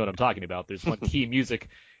Jordan, you know what I'm talking about. There's one key music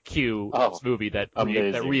cue in this movie that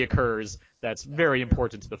reoccurs that's very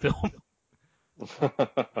important to the film.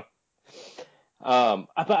 But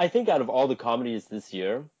I think out of all the comedies this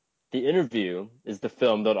year, The Interview is the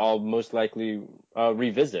film that I'll most likely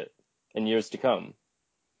revisit in years to come.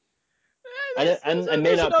 There's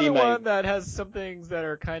may not be one that has some things that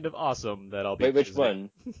are kind of awesome that I'll be. Wait, which one?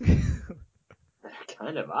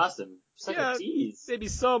 Kind of awesome. Such a tease. Maybe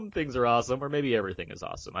some things are awesome, or maybe everything is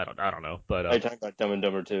awesome. I don't know. But are you talking about Dumb and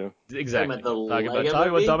Dumber 2? Exactly. Talking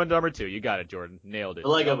about Dumb and Dumber 2. You got it, Jordan. Nailed it. The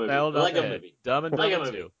Lego movie. The Lego movie. Dumb and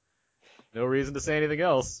Dumber 2. No reason to say anything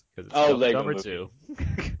else because it's Dumb and Dumber 2.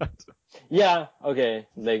 Yeah. Okay.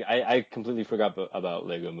 Like I completely forgot about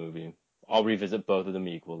Lego Movie. I'll revisit both of them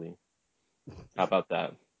equally. How about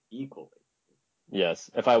that? Equally. Yes.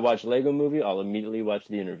 If I watch Lego Movie, I'll immediately watch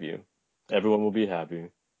The Interview. Everyone will be happy.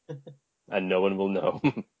 And no one will know.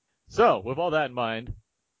 So, with all that in mind, I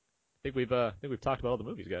think we've talked about all the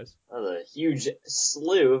movies, guys. That was a huge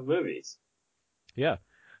slew of movies. Yeah.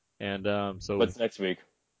 And so what's next week?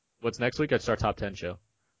 What's next week? It's our top 10 show.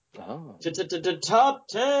 Oh. Top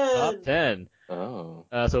 10. Top 10. Oh.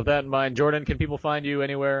 So with that in mind, Jordan, can people find you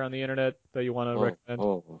anywhere on the internet that you want to recommend?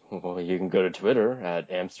 Well, you can go to Twitter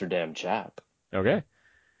at Amsterdam Chap. Okay.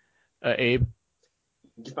 Abe?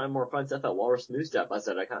 You can find more fun stuff at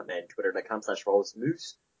walrusmoose.buzzsprout.com and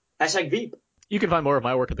twitter.com/walrusmoose. #Veep. You can find more of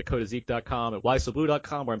my work at thecodeofzeke.com, at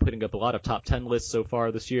whysoblu.com, where I'm putting up a lot of top 10 lists so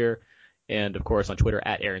far this year. And, of course, on Twitter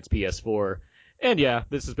at AaronsPS4. And yeah,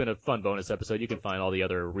 this has been a fun bonus episode. You can find all the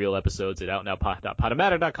other real episodes at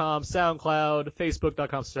outnowpod.podomatic.com, SoundCloud,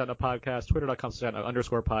 Facebook.com/outnowpodcast,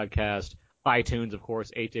 Twitter.com/out_podcast, iTunes, of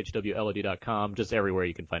course, hhwlod.com, just everywhere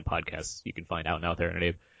you can find podcasts. You can find Out Now there,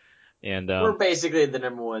 Abe. And we're basically the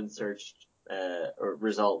number one search or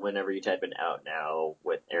result whenever you type in Out Now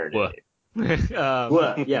with Aaron and Abe.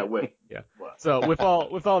 What? Yeah. So with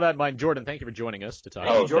all that in mind, Jordan, thank you for joining us to talk.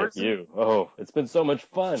 Thank you. Oh, it's been so much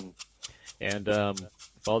fun. And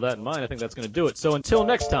with all that in mind, I think that's going to do it. So until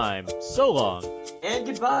next time, so long. And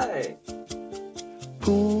goodbye.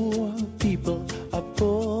 Poor people are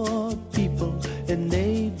poor people, and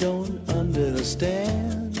they don't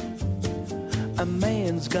understand. A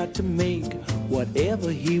man's got to make whatever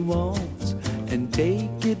he wants and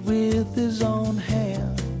take it with his own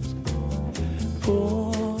hands.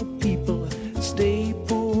 Poor people stay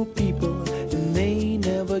poor people, and they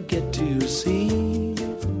never get to see.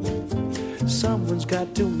 Someone's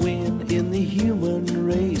got to win in the human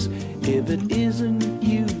race. If it isn't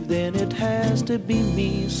you, then it has to be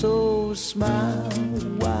me. So smile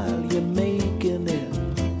while you're making it.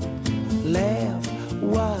 Laugh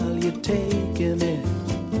while you're taking it.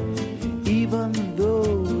 Even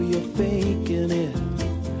though you're faking it,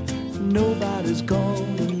 nobody's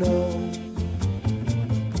gonna know.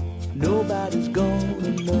 Nobody's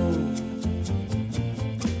gonna know.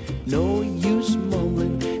 No use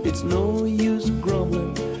mumbling, it's no use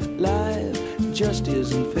grumbling.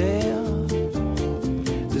 isn't fair.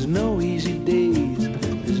 There's no easy days,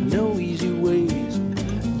 there's no easy ways.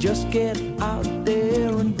 Just get out there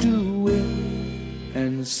and do it.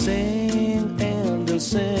 And sing, and they'll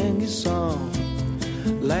sing your song.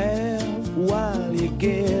 Laugh while you're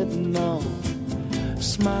getting on.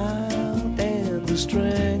 Smile and they'll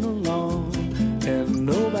string along. And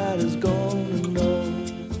nobody's gonna know.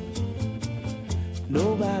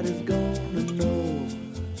 Nobody's gonna know.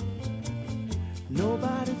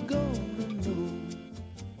 Nobody's gonna know.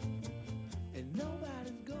 And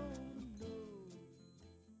nobody's gonna know.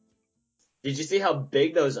 Did you see how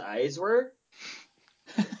big those eyes were?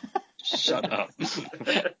 Shut up.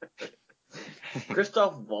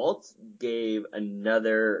 Christoph Waltz gave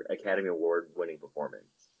another Academy Award winning performance.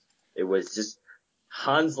 It was just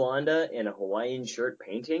Hans Landa in a Hawaiian shirt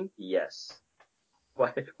painting. Yes.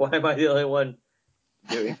 Why am I the only one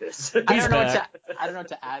doing this? I don't know what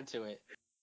to add to it.